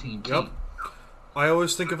 Yep. I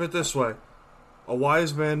always think of it this way. A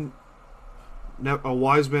wise man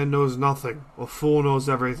knows nothing. A fool knows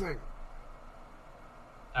everything.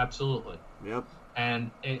 Absolutely. Yep.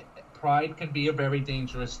 And pride can be a very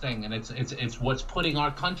dangerous thing, and it's what's putting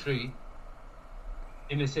our country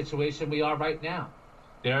in the situation we are right now.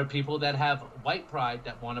 There are people that have white pride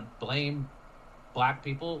that want to blame black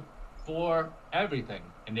people for everything,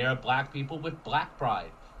 and there are black people with black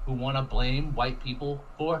pride who want to blame white people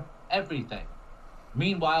for everything.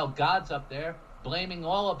 Meanwhile, God's up there blaming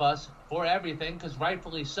all of us for everything because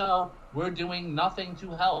rightfully so, we're doing nothing to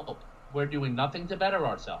help. We're doing nothing to better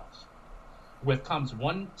ourselves. With comes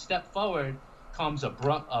one step forward, comes a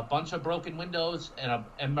bunch of broken windows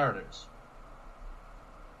and murders.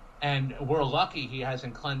 And we're lucky he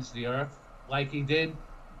hasn't cleansed the earth like he did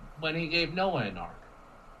when he gave Noah an ark.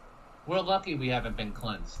 We're lucky we haven't been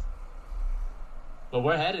cleansed. But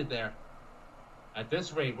we're headed there. At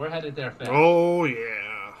this rate, we're headed there fast. Oh,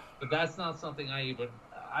 yeah. But that's not something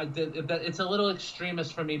it's a little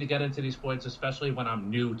extremist for me to get into these points, especially when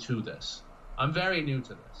I'm new to this. I'm very new to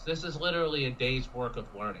this. This is literally a day's work of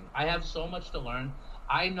learning. I have so much to learn.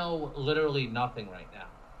 I know literally nothing right now.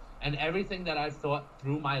 And everything that I've thought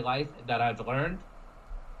through my life that I've learned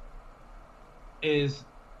is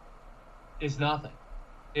nothing.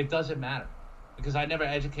 It doesn't matter. Because I never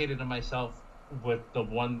educated myself with the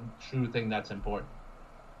one true thing that's important.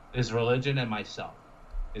 Is religion and myself.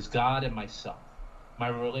 Is God and myself. My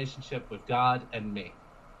relationship with God and me.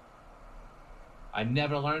 I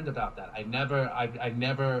never learned about that. I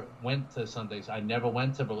never went to Sundays. I never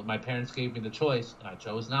went to. My parents gave me the choice, and I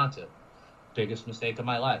chose not to. Biggest mistake of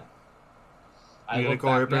my life. I look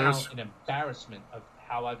back now in embarrassment of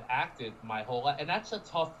how I've acted my whole life, and that's a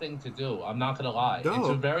tough thing to do. I'm not gonna lie.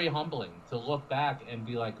 No. It's very humbling to look back and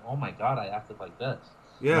be like, "Oh my God, I acted like this."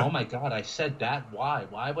 Yeah. And, oh my God, I said that. Why?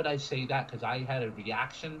 Why would I say that? Because I had a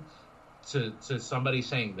reaction to somebody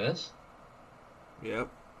saying this. Yep.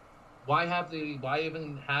 Why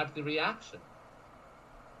even have the reaction?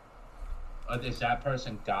 Is that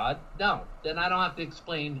person God? No. Then I don't have to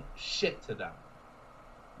explain shit to them.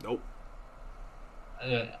 Nope.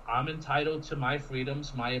 I'm entitled to my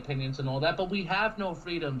freedoms, my opinions, and all that, but we have no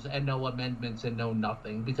freedoms and no amendments and no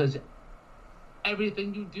nothing because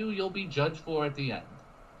everything you do, you'll be judged for at the end.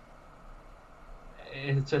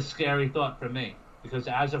 It's a scary thought for me because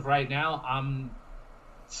as of right now,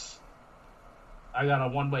 I got a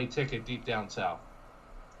one-way ticket deep down south.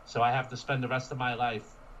 So I have to spend the rest of my life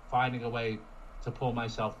finding a way to pull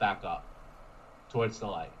myself back up towards the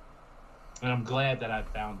light. And I'm glad that I've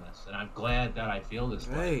found this. And I'm glad that I feel this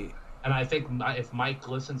way. Hey. And I think if Mike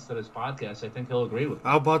listens to this podcast, I think he'll agree with me.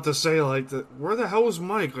 I was about to say, where the hell is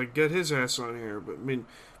Mike? Get his ass on here.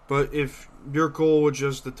 But if your goal was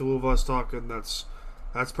just the two of us talking, that's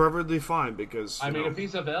That's perfectly fine because I mean, if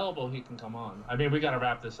he's available, he can come on. I mean, we got to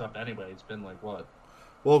wrap this up anyway. It's been like what?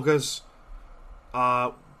 Well, because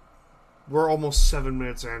we're almost 7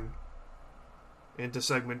 minutes into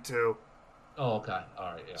segment 2. Oh, okay.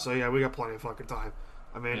 All right. Yeah. So yeah, we got plenty of fucking time.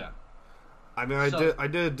 I mean, Yeah. I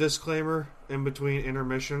did a disclaimer in between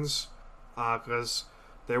intermissions because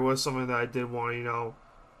there was something that I did want to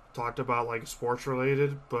talked about, like sports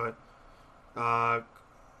related, but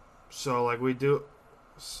so like we do.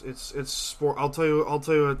 It's sport. I'll tell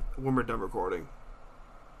you when we're done recording.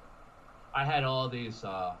 I had all these,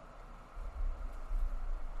 all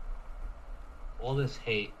this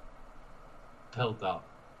hate built up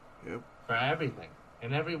Yep. for everything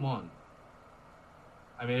and everyone.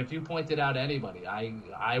 I mean, if you pointed out anybody,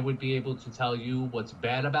 I would be able to tell you what's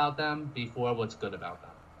bad about them before what's good about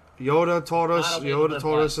them. Yoda taught us. Not a way to live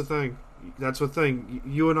life. a thing. That's the thing.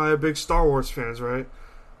 You and I are big Star Wars fans, right?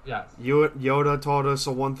 Yes. Yoda taught us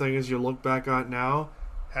the one thing is you look back on it now.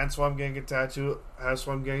 Hence why I'm getting a tattoo. Hence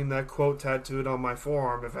why I'm getting that quote tattooed on my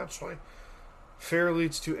forearm eventually. Fear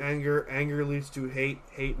leads to anger. Anger leads to hate.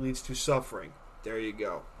 Hate leads to suffering. There you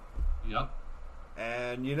go. Yep.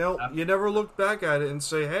 And you never look back at it and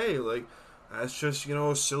say, hey, like, that's just,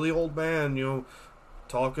 a silly old man,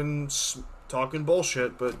 talking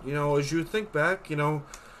bullshit. But, as you think back,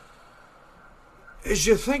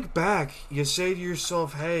 you say to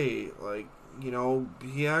yourself, hey, like,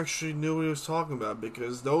 he actually knew what he was talking about,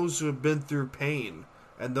 because those who have been through pain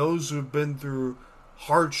and those who have been through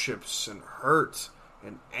hardships and hurt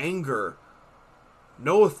and anger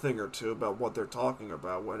know a thing or two about what they're talking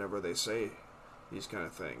about whenever they say these kind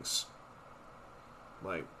of things.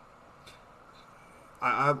 Like,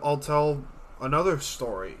 I'll tell another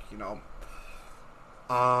story,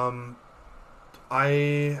 I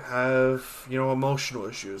have, emotional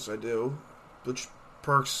issues, I do, which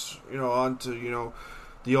perks, onto,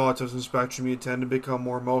 the autism spectrum. You tend to become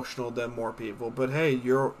more emotional than more people, but hey,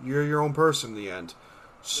 you're your own person in the end.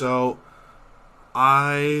 So,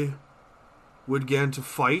 I would get into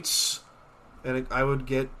fights, and I would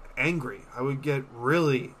get angry. I would get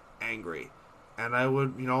really angry, and I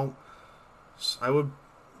would,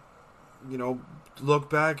 look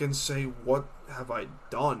back and say, what have I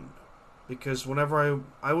done? Because whenever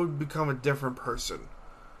I would become a different person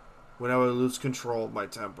when I would lose control of my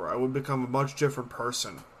temper. I would become a much different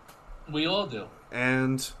person. We all do.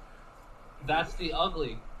 And that's the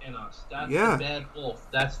ugly in us. That's Yeah. the bad wolf.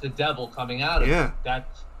 That's the devil coming out of Yeah. it.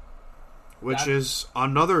 That's which is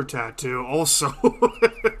another tattoo also.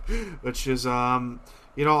 Which is, I've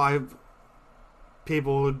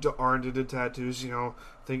people who aren't into tattoos,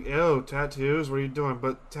 think, oh, tattoos, what are you doing?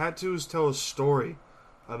 But tattoos tell a story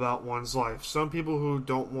about one's life. Some people who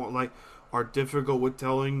don't want, are difficult with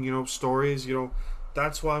telling, stories,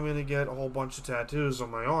 that's why I'm going to get a whole bunch of tattoos on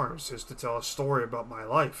my arms, is to tell a story about my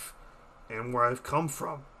life and where I've come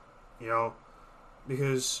from,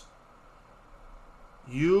 because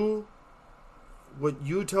when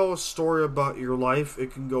you tell a story about your life,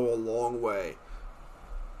 it can go a long way.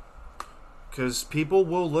 Because people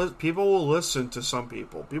will listen to some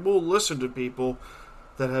people. People will listen to people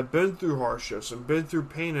that have been through hardships and been through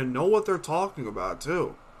pain and know what they're talking about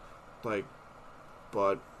too. But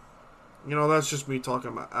that's just me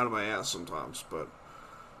talking out of my ass sometimes. But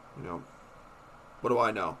what do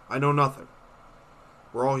I know? I know nothing.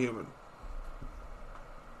 We're all human.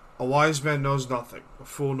 A wise man knows nothing. A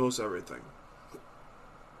fool knows everything.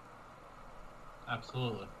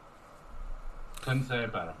 absolutely. Couldn't say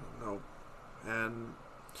it better. No. And,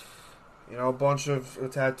 a bunch of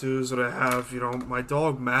tattoos that I have, my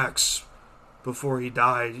dog Max, before he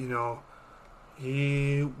died,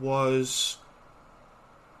 he was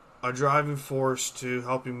a driving force to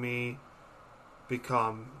helping me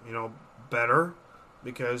become, better.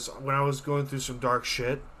 Because when I was going through some dark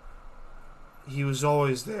shit, he was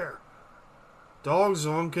always there. Dogs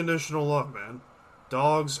have unconditional love, man.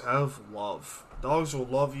 Dogs have love. Dogs will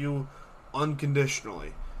love you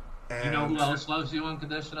unconditionally. And You know who else loves you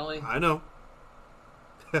unconditionally? I know.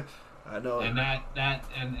 I know. And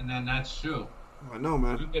then that's true. I know, You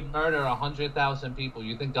man. could murder 100,000 people.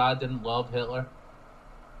 You think God didn't love Hitler?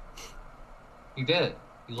 He did.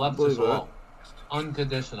 He loved us believe that. all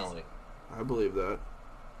unconditionally. I believe that.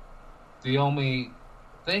 The only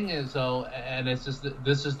thing is, though, and it's just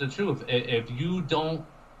this is the truth. If you don't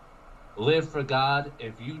live for God,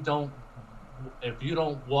 if you don't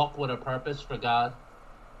walk with a purpose for God,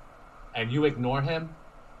 and you ignore Him,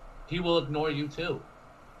 He will ignore you too.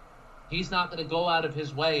 He's not going to go out of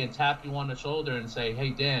His way and tap you on the shoulder and say,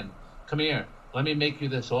 "Hey, Dan, come here. Let me make you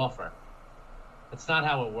this offer." That's not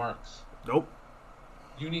how it works. Nope.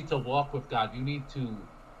 You need to walk with God. You need to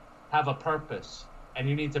have a purpose, and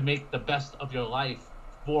you need to make the best of your life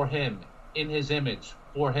for Him, in His image,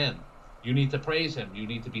 for Him. You need to praise Him. You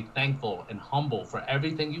need to be thankful and humble for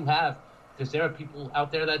everything you have, because there are people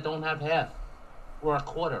out there that don't have half or a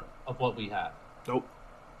quarter of what we have. Nope.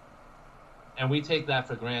 And we take that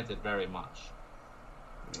for granted very much.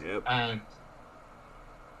 Yep. And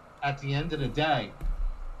at the end of the day,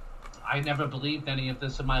 I never believed any of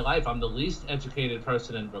this in my life. I'm the least educated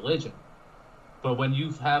person in religion. But when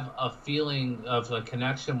you have a feeling of a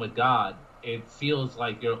connection with God, it feels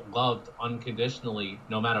like you're loved unconditionally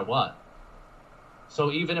no matter what.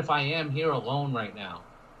 So even if I am here alone right now,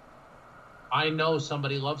 I know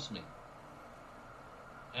somebody loves me.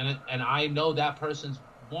 And I know that person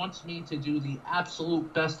wants me to do the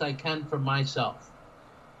absolute best I can for myself.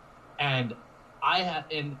 And I have,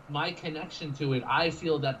 in my connection to it, I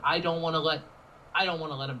feel that I don't want to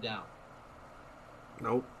let him down.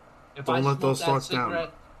 Nope. If Don't I let smoke those that thoughts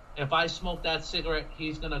cigarette, down. If I smoke that cigarette,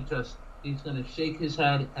 he's gonna shake his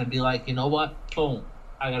head and be like, you know what? Boom,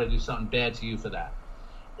 I gotta do something bad to you for that.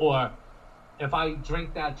 Or if I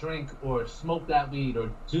drink that drink or smoke that weed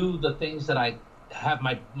or do the things that I have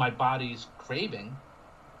my body's craving,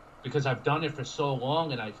 because I've done it for so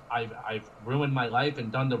long and I've ruined my life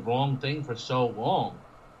and done the wrong thing for so long,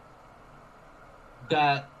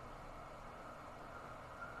 that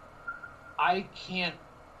I can't,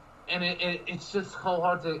 and it's just so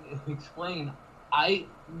hard to explain. I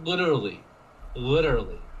literally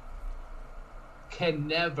can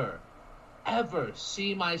never, ever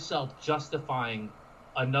see myself justifying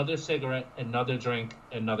another cigarette, another drink,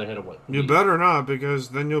 another hit of weed. You better not, because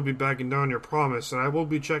then you'll be backing down your promise, and I will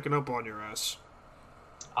be checking up on your ass.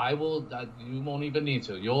 I will. You won't even need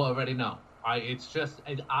to. You'll already know. It's just,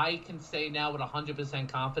 I can say now with 100%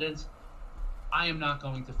 confidence, I am not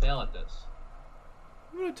going to fail at this.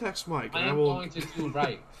 I'm going to text Mike. I am going to do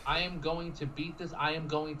right. I am going to beat this. I am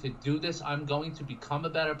going to do this. I'm going to become a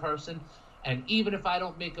better person. And even if I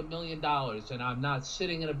don't make $1 million and I'm not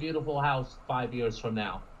sitting in a beautiful house 5 years from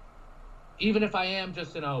now, even if I am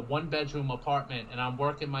just in a 1-bedroom apartment and I'm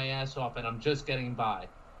working my ass off and I'm just getting by,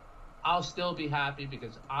 I'll still be happy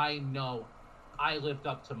because I know I lived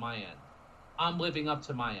up to my end. I'm living up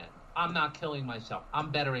to my end. I'm not killing myself. I'm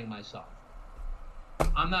bettering myself.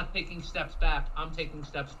 I'm not taking steps back. I'm taking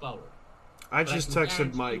steps forward. I just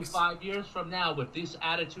texted Mike. 5 years from now, with this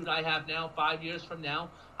attitude I have now, 5 years from now,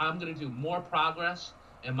 I'm going to do more progress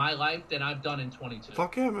in my life than I've done in 22.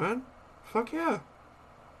 Fuck yeah, man. Fuck yeah.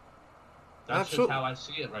 That's just how I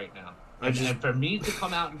see it right now. And for me to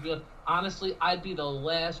come out and feel, honestly, I'd be the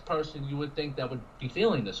last person you would think that would be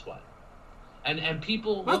feeling this way. And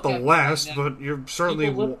people not the last, right now, but you're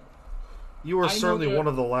certainly you are certainly one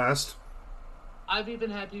of the last. I've even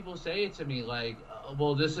had people say it to me like,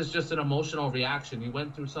 well, this is just an emotional reaction. You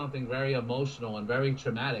went through something very emotional and very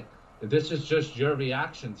traumatic. This is just your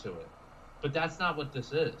reaction to it. But that's not what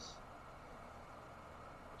this is.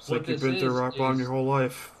 It's like you've been through rock bottom your whole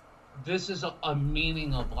life. This is a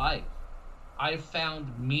meaning of life. I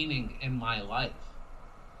found meaning in my life.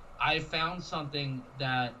 I found something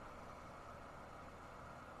that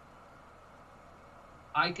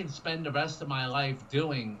I can spend the rest of my life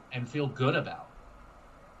doing and feel good about.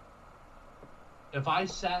 If I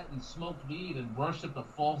sat and smoked weed and worshiped a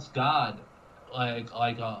false god, like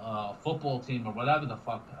a football team or whatever the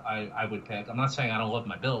fuck I would pick. I'm not saying I don't love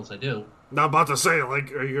my Bills. I do. Not about to say,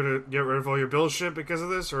 like, are you going to get rid of all your Bills shit because of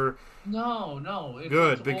this? Or No.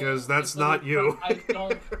 Good, because that's not you. I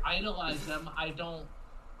don't idolize them.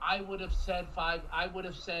 I would have said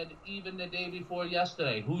even the day before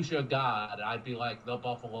yesterday, who's your God? I'd be like, the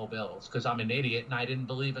Buffalo Bills, because I'm an idiot and I didn't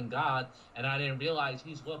believe in God, and I didn't realize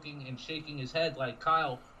he's looking and shaking his head like,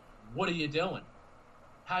 Kyle, what are you doing?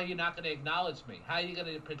 How are you not going to acknowledge me? How are you going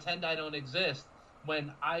to pretend I don't exist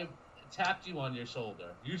when I've tapped you on your shoulder?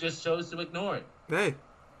 You just chose to ignore it. Hey,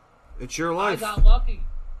 it's your life. I got lucky.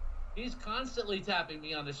 He's constantly tapping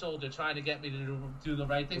me on the shoulder, trying to get me to do the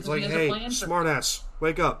right thing. It's like, he has hey, a plan smartass,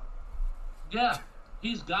 wake up. Yeah,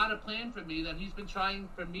 he's got a plan for me that he's been trying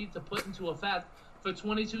for me to put into effect for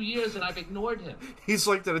 22 years, and I've ignored him. He's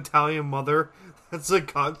like that Italian mother that's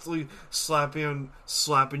like constantly slapping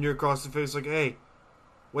you across the face, like, hey,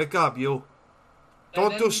 wake up, you.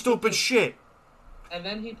 Don't do stupid shit. And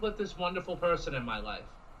then he put this wonderful person in my life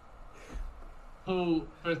who,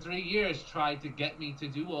 for 3 years, tried to get me to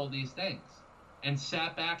do all these things and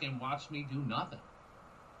sat back and watched me do nothing.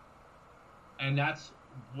 And that's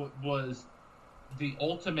what was the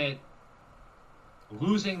ultimate.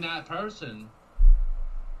 Losing that person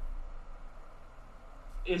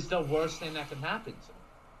is the worst thing that can happen to me.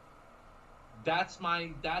 That's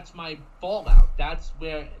my fallout. That's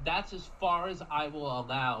as far as I will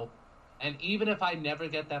allow. And even if I never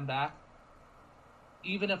get them back,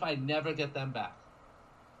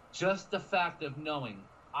 just the fact of knowing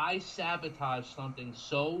I sabotaged something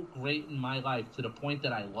so great in my life to the point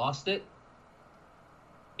that I lost it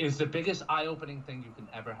is the biggest eye-opening thing you can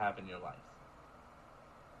ever have in your life.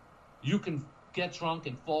 You can get drunk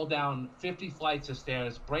and fall down 50 flights of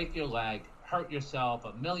stairs, break your leg, hurt yourself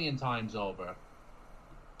 1,000,000 times over.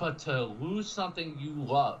 But to lose something you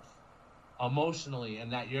love emotionally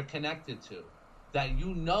and that you're connected to, that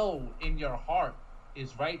you know in your heart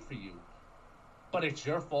is right for you, but it's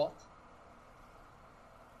your fault,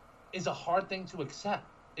 is a hard thing to accept.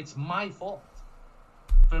 It's my fault.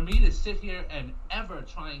 For me to sit here and ever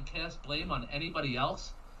try and cast blame on anybody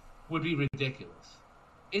else would be ridiculous.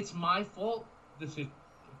 It's my fault. This is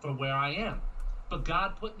for where I am. But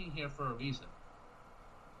God put me here for a reason.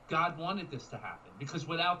 God wanted this to happen. Because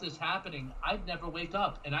without this happening, I'd never wake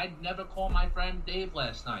up. And I'd never call my friend Dave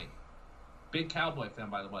last night. Big Cowboy fan,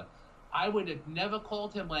 by the way. I would have never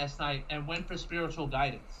called him last night and went for spiritual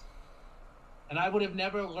guidance. And I would have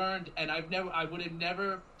never learned, and I would have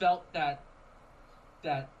never felt that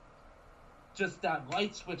just that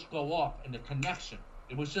light switch go off and the connection.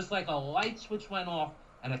 It was just like a light switch went off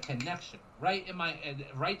and a connection right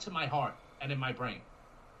to my heart and in my brain.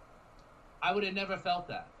 I would have never felt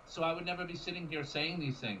that. So I would never be sitting here saying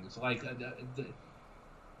these things. Like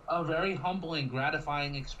a very humbling,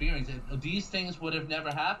 gratifying experience. These things would have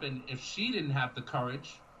never happened if she didn't have the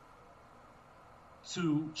courage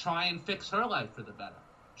to try and fix her life for the better.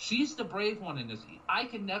 She's the brave one in this. I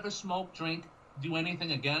could never smoke, drink, do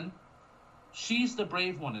anything again. She's the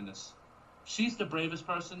brave one in this. She's the bravest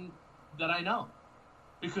person that I know.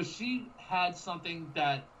 Because she had something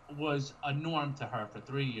that was a norm to her for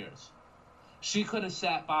 3 years. She could have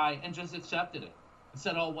sat by and just accepted it. And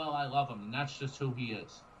said, oh, well, I love him, and that's just who he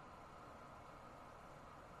is.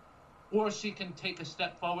 Or she can take a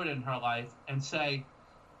step forward in her life and say,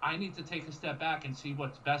 I need to take a step back and see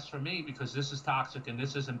what's best for me because this is toxic and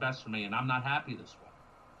this isn't best for me and I'm not happy this way.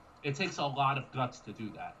 It takes a lot of guts to do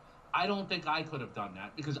that. I don't think I could have done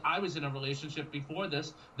that because I was in a relationship before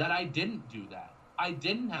this that I didn't do that. I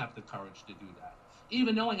didn't have the courage to do that.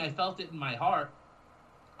 Even knowing I felt it in my heart,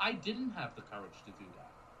 I didn't have the courage to do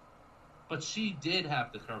that. But she did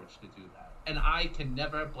have the courage to do that. And I can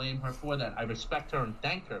never blame her for that. I respect her and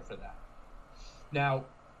thank her for that. Now,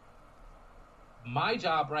 my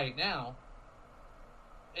job right now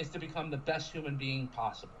is to become the best human being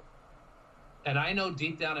possible. And I know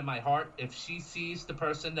deep down in my heart, if she sees the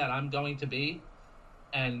person that I'm going to be,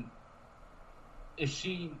 and if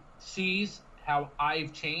she sees how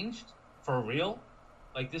I've changed for real,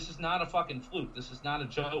 like this is not a fucking fluke. This is not a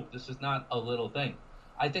joke. This is not a little thing.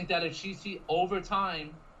 I think that if she see over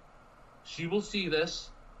time, she will see this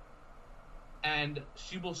and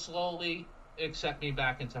she will slowly accept me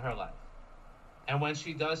back into her life. And when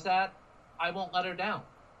she does that, I won't let her down.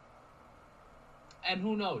 And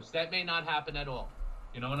who knows? That may not happen at all.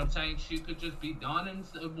 You know what I'm saying? She could just be done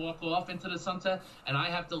and walk off into the sunset, and I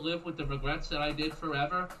have to live with the regrets that I did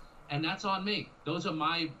forever, and that's on me. That's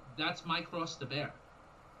my cross to bear.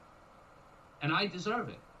 And I deserve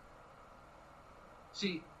it.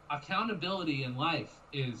 See, accountability in life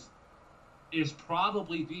is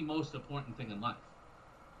probably the most important thing in life.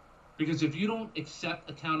 Because if you don't accept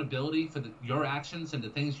accountability for your actions and the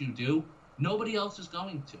things you do, nobody else is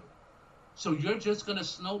going to. So you're just going to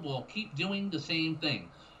snowball, keep doing the same thing.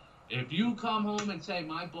 If you come home and say,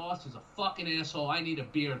 my boss is a fucking asshole, I need a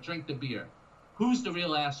beer, drink the beer. Who's the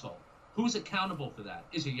real asshole? Who's accountable for that?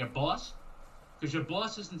 Is it your boss? Because your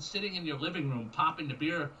boss isn't sitting in your living room popping the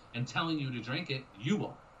beer and telling you to drink it. You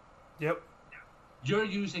are. Yep. You're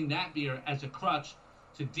using that beer as a crutch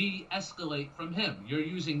to de-escalate from him. You're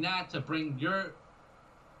using that to bring your...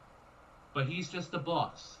 But he's just the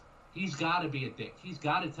boss. He's got to be a dick. He's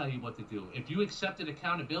got to tell you what to do. If you accepted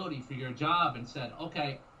accountability for your job and said,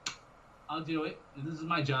 okay, I'll do it. This is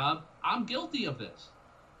my job. I'm guilty of this.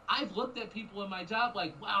 I've looked at people in my job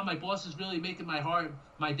like, wow, my boss is really making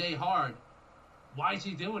my day hard. Why is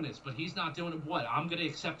he doing this? But he's not doing it. What? I'm going to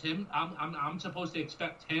accept him? I'm supposed to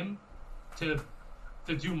expect him to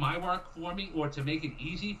do my work for me, or to make it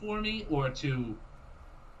easy for me, or to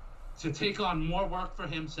take on more work for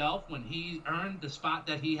himself when he earned the spot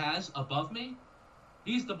that he has above me?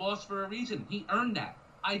 He's the boss for a reason. He earned that.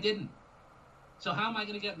 I didn't. So how am I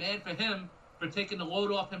going to get mad for him for taking the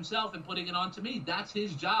load off himself and putting it onto me? That's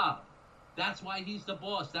his job. That's why he's the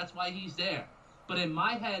boss. That's why he's there. But in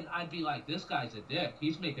my head, I'd be like, this guy's a dick.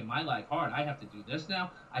 He's making my life hard. I have to do this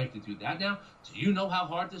now. I have to do that now. Do you know how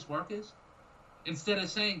hard this work is? Instead of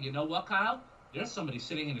saying, you know what, Kyle? There's somebody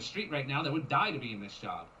sitting in the street right now that would die to be in this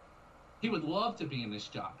job. He would love to be in this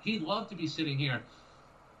job. He'd love to be sitting here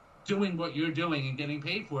doing what you're doing and getting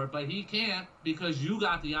paid for it, but he can't because you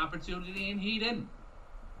got the opportunity and he didn't.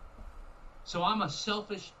 So I'm a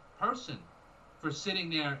selfish person for sitting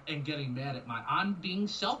there and getting mad at I'm being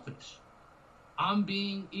selfish. I'm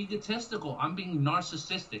being egotistical. I'm being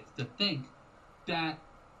narcissistic to think that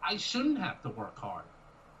I shouldn't have to work hard.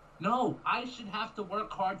 No, I should have to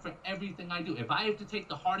work hard for everything I do. If I have to take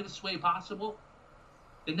the hardest way possible,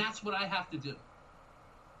 then that's what I have to do.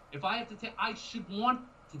 If I have to take, I should want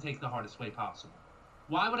to take the hardest way possible.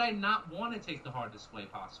 Why would I not want to take the hardest way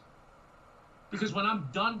possible? Because when I'm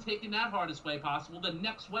done taking that hardest way possible, the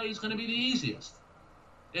next way is going to be the easiest.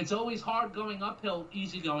 It's always hard going uphill,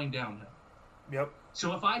 easy going downhill. Yep.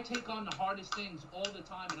 So if I take on the hardest things all the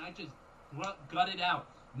time and I just gut it out,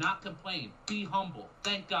 not complain, be humble,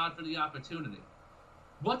 thank God for the opportunity,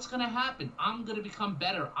 what's going to happen? I'm going to become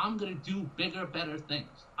better. I'm going to do bigger, better things.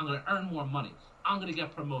 I'm going to earn more money. I'm going to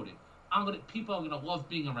get promoted. People are going to love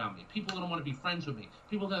being around me. People are going to want to be friends with me.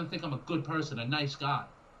 People are going to think I'm a good person, a nice guy.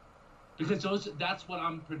 Because that's what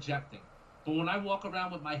I'm projecting. But when I walk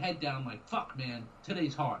around with my head down, I'm like, fuck, man,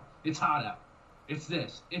 today's hard. It's hot out. It's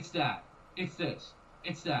this. It's that. It's this.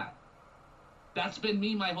 It's that. That's been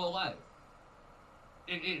me my whole life.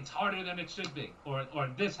 It's harder than it should be. Or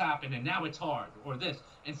this happened and now it's hard. Or this.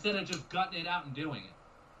 Instead of just gutting it out and doing it.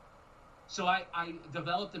 So I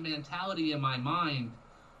developed a mentality in my mind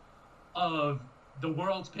of the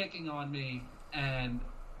world's picking on me and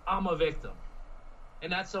I'm a victim.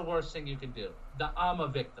 And that's the worst thing you can do. I'm a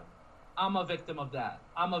victim. I'm a victim of that.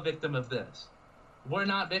 I'm a victim of this. We're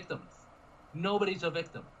not victims. Nobody's a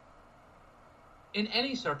victim. In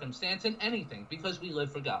any circumstance, in anything, because we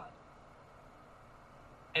live for God.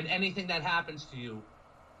 And anything that happens to you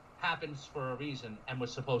happens for a reason and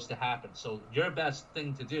was supposed to happen. So your best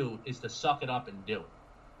thing to do is to suck it up and do it.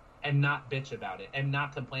 And not bitch about it. And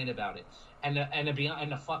not complain about it. And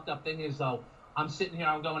the fucked up thing is, though, I'm sitting here,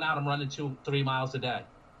 I'm going out, I'm running 2-3 miles a day.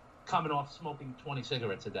 Coming off smoking 20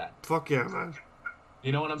 cigarettes a day. Fuck yeah, man.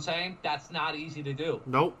 You know what I'm saying? That's not easy to do.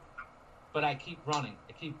 Nope. But I keep running.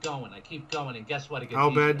 I keep going, and guess what? It gets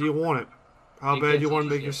How easier. bad do you want it? How bad do you want to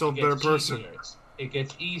make yourself a better person? It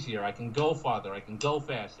gets easier. I can go farther. I can go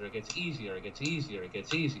faster. It gets easier. It gets easier. It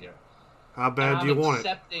gets easier. How bad do you want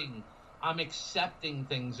it? I'm accepting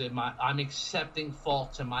things I'm accepting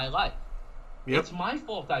faults in my life. Yep. It's my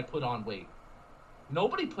fault I put on weight.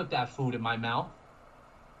 Nobody put that food in my mouth.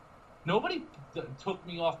 Nobody took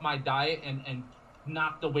me off my diet and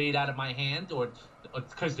knocked the weight out of my hand or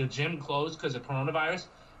because the gym closed because of coronavirus.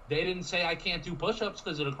 They didn't say I can't do push-ups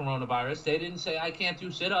because of the coronavirus. They didn't say I can't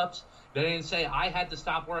do sit-ups. They didn't say I had to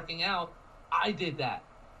stop working out. I did that.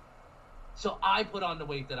 So I put on the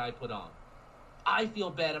weight that I put on. I feel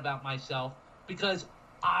bad about myself because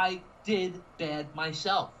I did bad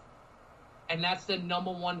myself. And that's the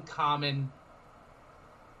number one common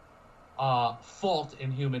fault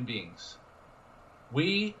in human beings.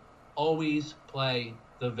 We always play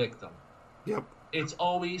the victim. Yep. It's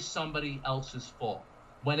always somebody else's fault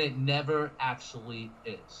when it never actually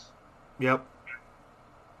is. Yep.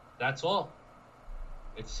 That's all.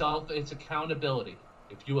 It's accountability.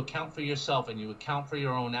 If you account for yourself and you account for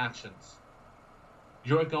your own actions,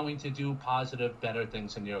 you're going to do positive, better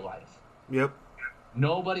things in your life. Yep.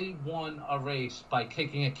 Nobody won a race by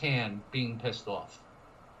kicking a can being pissed off.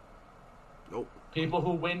 Nope. People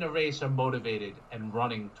who win the race are motivated and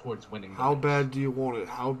running towards winning. How bad do you want it?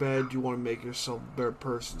 How bad do you want to make yourself a better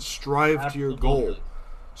person? Strive to your goal.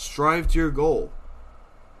 Strive to your goal.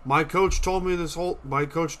 My coach told me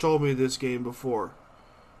this game before.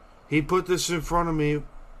 He put this in front of me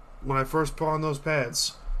when I first put on those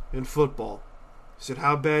pads in football. He said,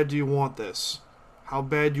 how bad do you want this? How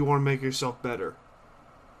bad do you want to make yourself better?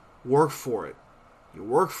 Work for it. You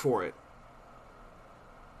work for it.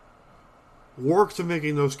 Work to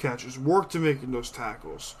making those catches. Work to making those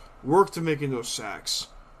tackles. Work to making those sacks.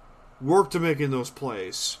 Work to making those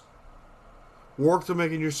plays. Work to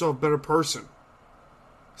making yourself a better person.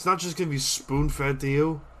 It's not just going to be spoon-fed to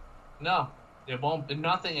you. No, it won't.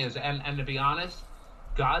 Nothing is. And to be honest,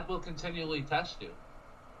 God will continually test you.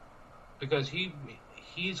 Because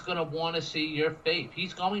He's going to want to see your faith.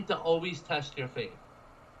 He's going to always test your faith.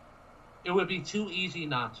 It would be too easy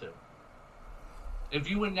not to. If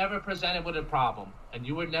you were never presented with a problem and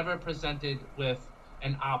you were never presented with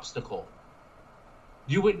an obstacle,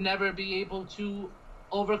 you would never be able to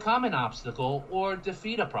overcome an obstacle or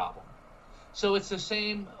defeat a problem. So it's the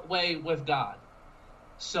same way with God.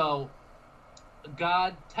 So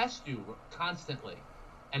God tests you constantly.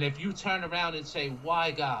 And if you turn around and say,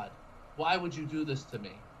 why, God? Why would you do this to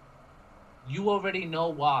me? You already know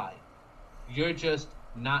why. You're just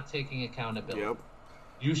not taking accountability. Yep.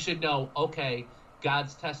 You should know, okay,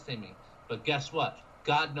 God's testing me. But guess what?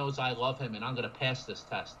 God knows I love him, and I'm going to pass this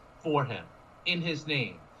test for him in his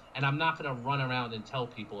name. And I'm not going to run around and tell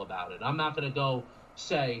people about it. I'm not going to go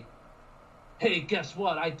say, hey, guess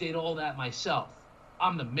what? I did all that myself.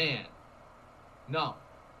 I'm the man. No.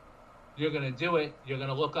 You're going to do it. You're going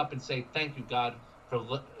to look up and say, thank you, God,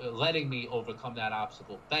 for letting me overcome that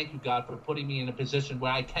obstacle. Thank you, God, for putting me in a position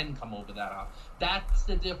where I can come over that obstacle. That's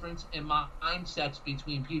the difference in my mindsets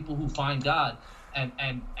between people who find God and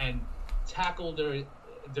tackle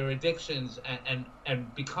their addictions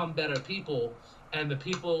and become better people, and the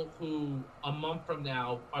people who a month from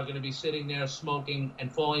now are going to be sitting there smoking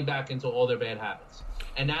and falling back into all their bad habits.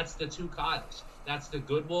 And that's the two Kyles. That's the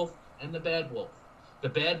good wolf and the bad wolf. The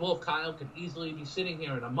bad wolf Kyle could easily be sitting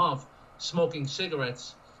here in a month smoking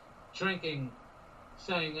cigarettes, drinking,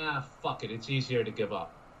 saying, fuck it, it's easier to give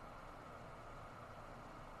up.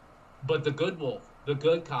 But the good wolf, the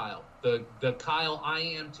good Kyle, the Kyle I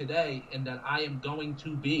am today and that I am going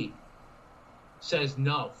to be, says,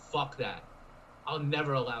 no, fuck that. I'll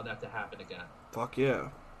never allow that to happen again. Fuck yeah.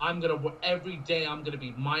 Every day I'm going to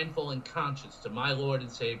be mindful and conscious to my Lord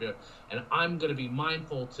and Savior, and I'm going to be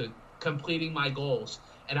mindful to completing my goals.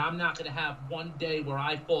 And I'm not going to have one day where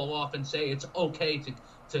I fall off and say it's okay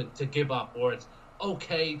to give up, or it's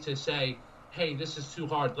okay to say, hey, this is too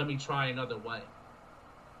hard, let me try another way.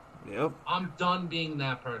 Yep. I'm done being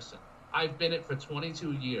that person. I've been it for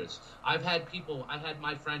 22 years. I had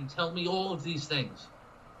my friend tell me all of these things.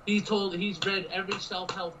 He's read every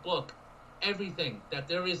self-help book, everything that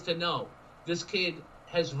there is to know. This kid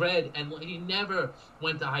has read, and he never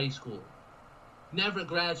went to high school, never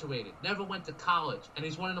graduated, never went to college, and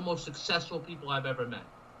he's one of the most successful people I've ever met.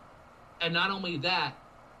 And not only that,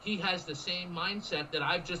 he has the same mindset that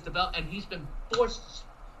I've just developed, and he's been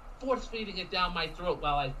force-feeding it down my throat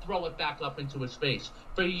while I throw it back up into his face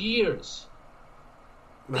for years.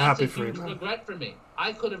 I'm That's happy a for you, huge man. regret for me.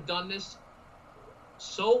 I could have done this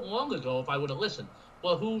so long ago if I would have listened.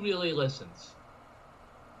 Well, who really listens?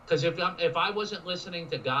 Because if I wasn't listening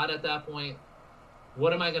to God at that point,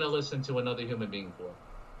 what am I going to listen to another human being for?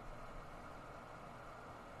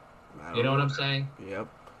 You know what I'm saying? Yep.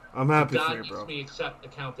 I'm happy God for you, makes bro. me accept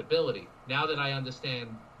accountability. Now that I understand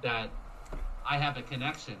that I have a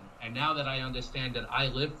connection, and now that I understand that I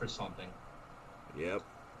live for something, Yep.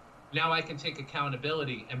 now I can take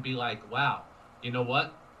accountability and be like, wow, you know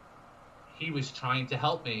what? He was trying to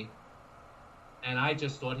help me, and I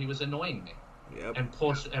just thought he was annoying me. Yep.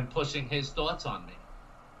 And pushing his thoughts on me.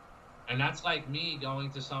 And that's like me going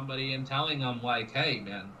to somebody and telling them, like, hey,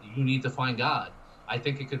 man, you need to find God. I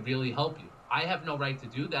think it could really help you. I have no right to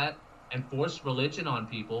do that and force religion on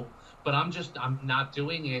people, but I'm not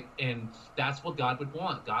doing it, and that's what God would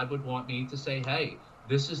want. God would want me to say, hey,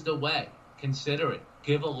 this is the way. Consider it.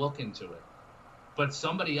 Give a look into it. But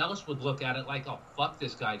somebody else would look at it like, oh, fuck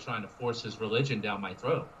this guy trying to force his religion down my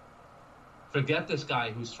throat. Forget this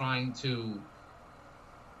guy who's trying to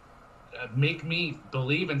make me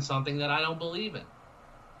believe in something that I don't believe in.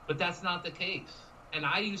 But that's not the case. And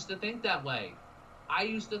I used to think that way. I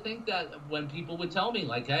used to think that when people would tell me,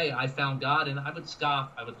 like, hey, I found God, and I would scoff,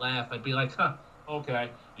 I would laugh, I'd be like, huh, okay,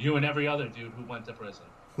 you and every other dude who went to prison.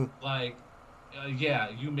 Like, yeah,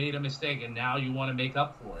 you made a mistake, and now you want to make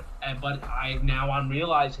up for it. But I'm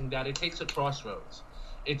realizing that it takes a crossroads.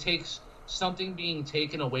 It takes something being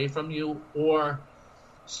taken away from you, or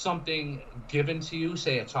something given to you,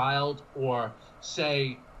 say a child, or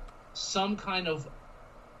say some kind of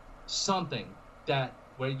something that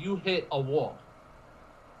where you hit a wall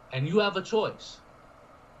and you have a choice.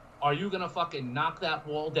 Are you going to fucking knock that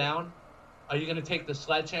wall down? Are you going to take the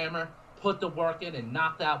sledgehammer, put the work in, and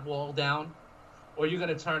knock that wall down? Or are you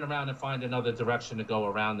going to turn around and find another direction to go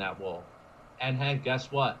around that wall? And hey,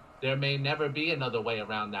 guess what? There may never be another way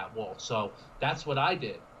around that wall. So that's what I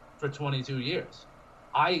did for 22 years.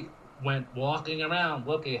 I went walking around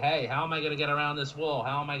looking, hey, how am I going to get around this wall?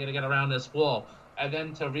 How am I going to get around this wall? And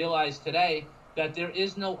then to realize today that there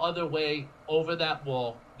is no other way over that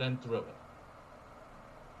wall than through it.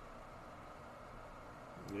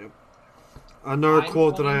 Yep. Another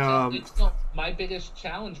quote that my biggest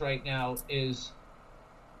challenge right now is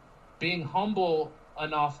being humble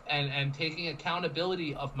enough and taking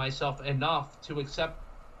accountability of myself enough to accept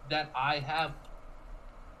that I have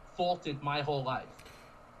faulted my whole life.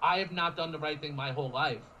 I have not done the right thing my whole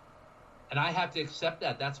life. And I have to accept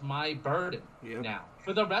that. That's my burden now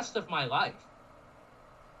for the rest of my life.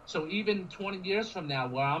 So even 20 years from now,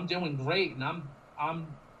 where I'm doing great and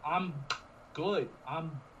I'm good.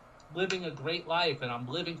 I'm living a great life, and I'm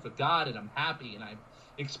living for God, and I'm happy, and I'm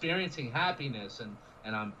experiencing happiness, and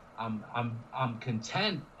I'm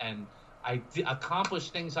content, and I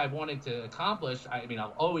accomplished things I wanted to accomplish. I mean,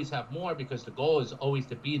 I'll always have more because the goal is always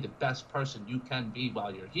to be the best person you can be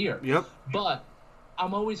while you're here. Yep. But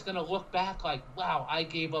I'm always going to look back like, wow, I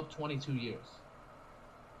gave up 22 years.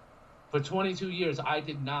 For 22 years, I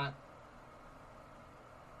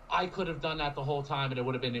could have done that the whole time, and it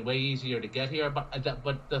would have been way easier to get here. But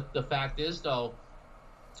the fact is, though,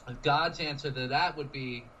 God's answer to that would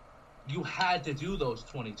be, you had to do those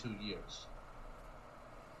 22 years.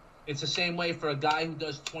 It's the same way for a guy who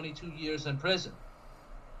does 22 years in prison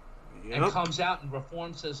and comes out and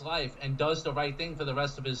reforms his life and does the right thing for the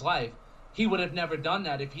rest of his life. He would have never done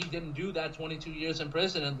that if he didn't do that 22 years in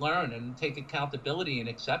prison and learn and take accountability and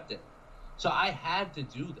accept it. So I had to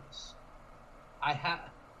do this.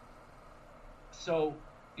 So,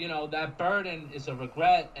 that burden is a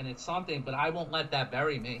regret and it's something, but I won't let that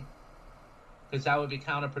bury me, because that would be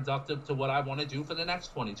counterproductive to what I want to do for the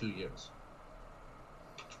next 22 years.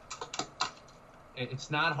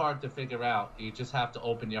 It's not hard to figure out. You just have to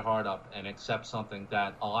open your heart up and accept something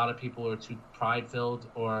that a lot of people are too pride-filled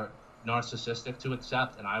or narcissistic to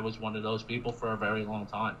accept, and I was one of those people for a very long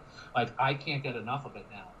time. Like, I can't get enough of it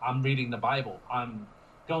now. I'm reading the Bible. I'm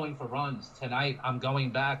going for runs. Tonight, I'm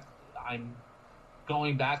going back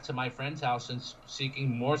to my friend's house and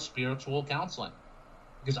seeking more spiritual counseling,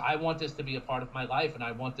 because I want this to be a part of my life, and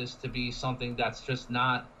I want this to be something that's just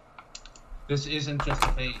not, this isn't just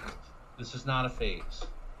a phase. This is not a phase.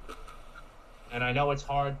 And I know it's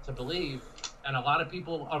hard to believe, and a lot of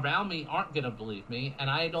people around me aren't going to believe me, and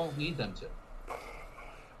I don't need them to.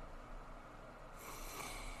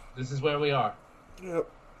 This is where we are. Yep.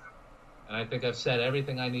 And I think I've said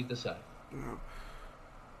everything I need to say. Yeah.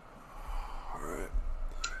 All right.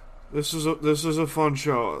 This is a fun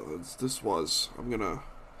show. This was. I'm gonna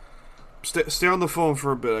stay on the phone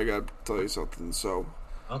for a bit. I gotta tell you something. So,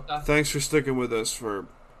 okay. Thanks for sticking with us for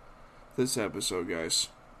this episode, guys.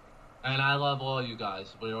 And I love all you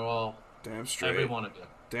guys. We're all damn straight. Every one of you.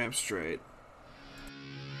 Damn straight.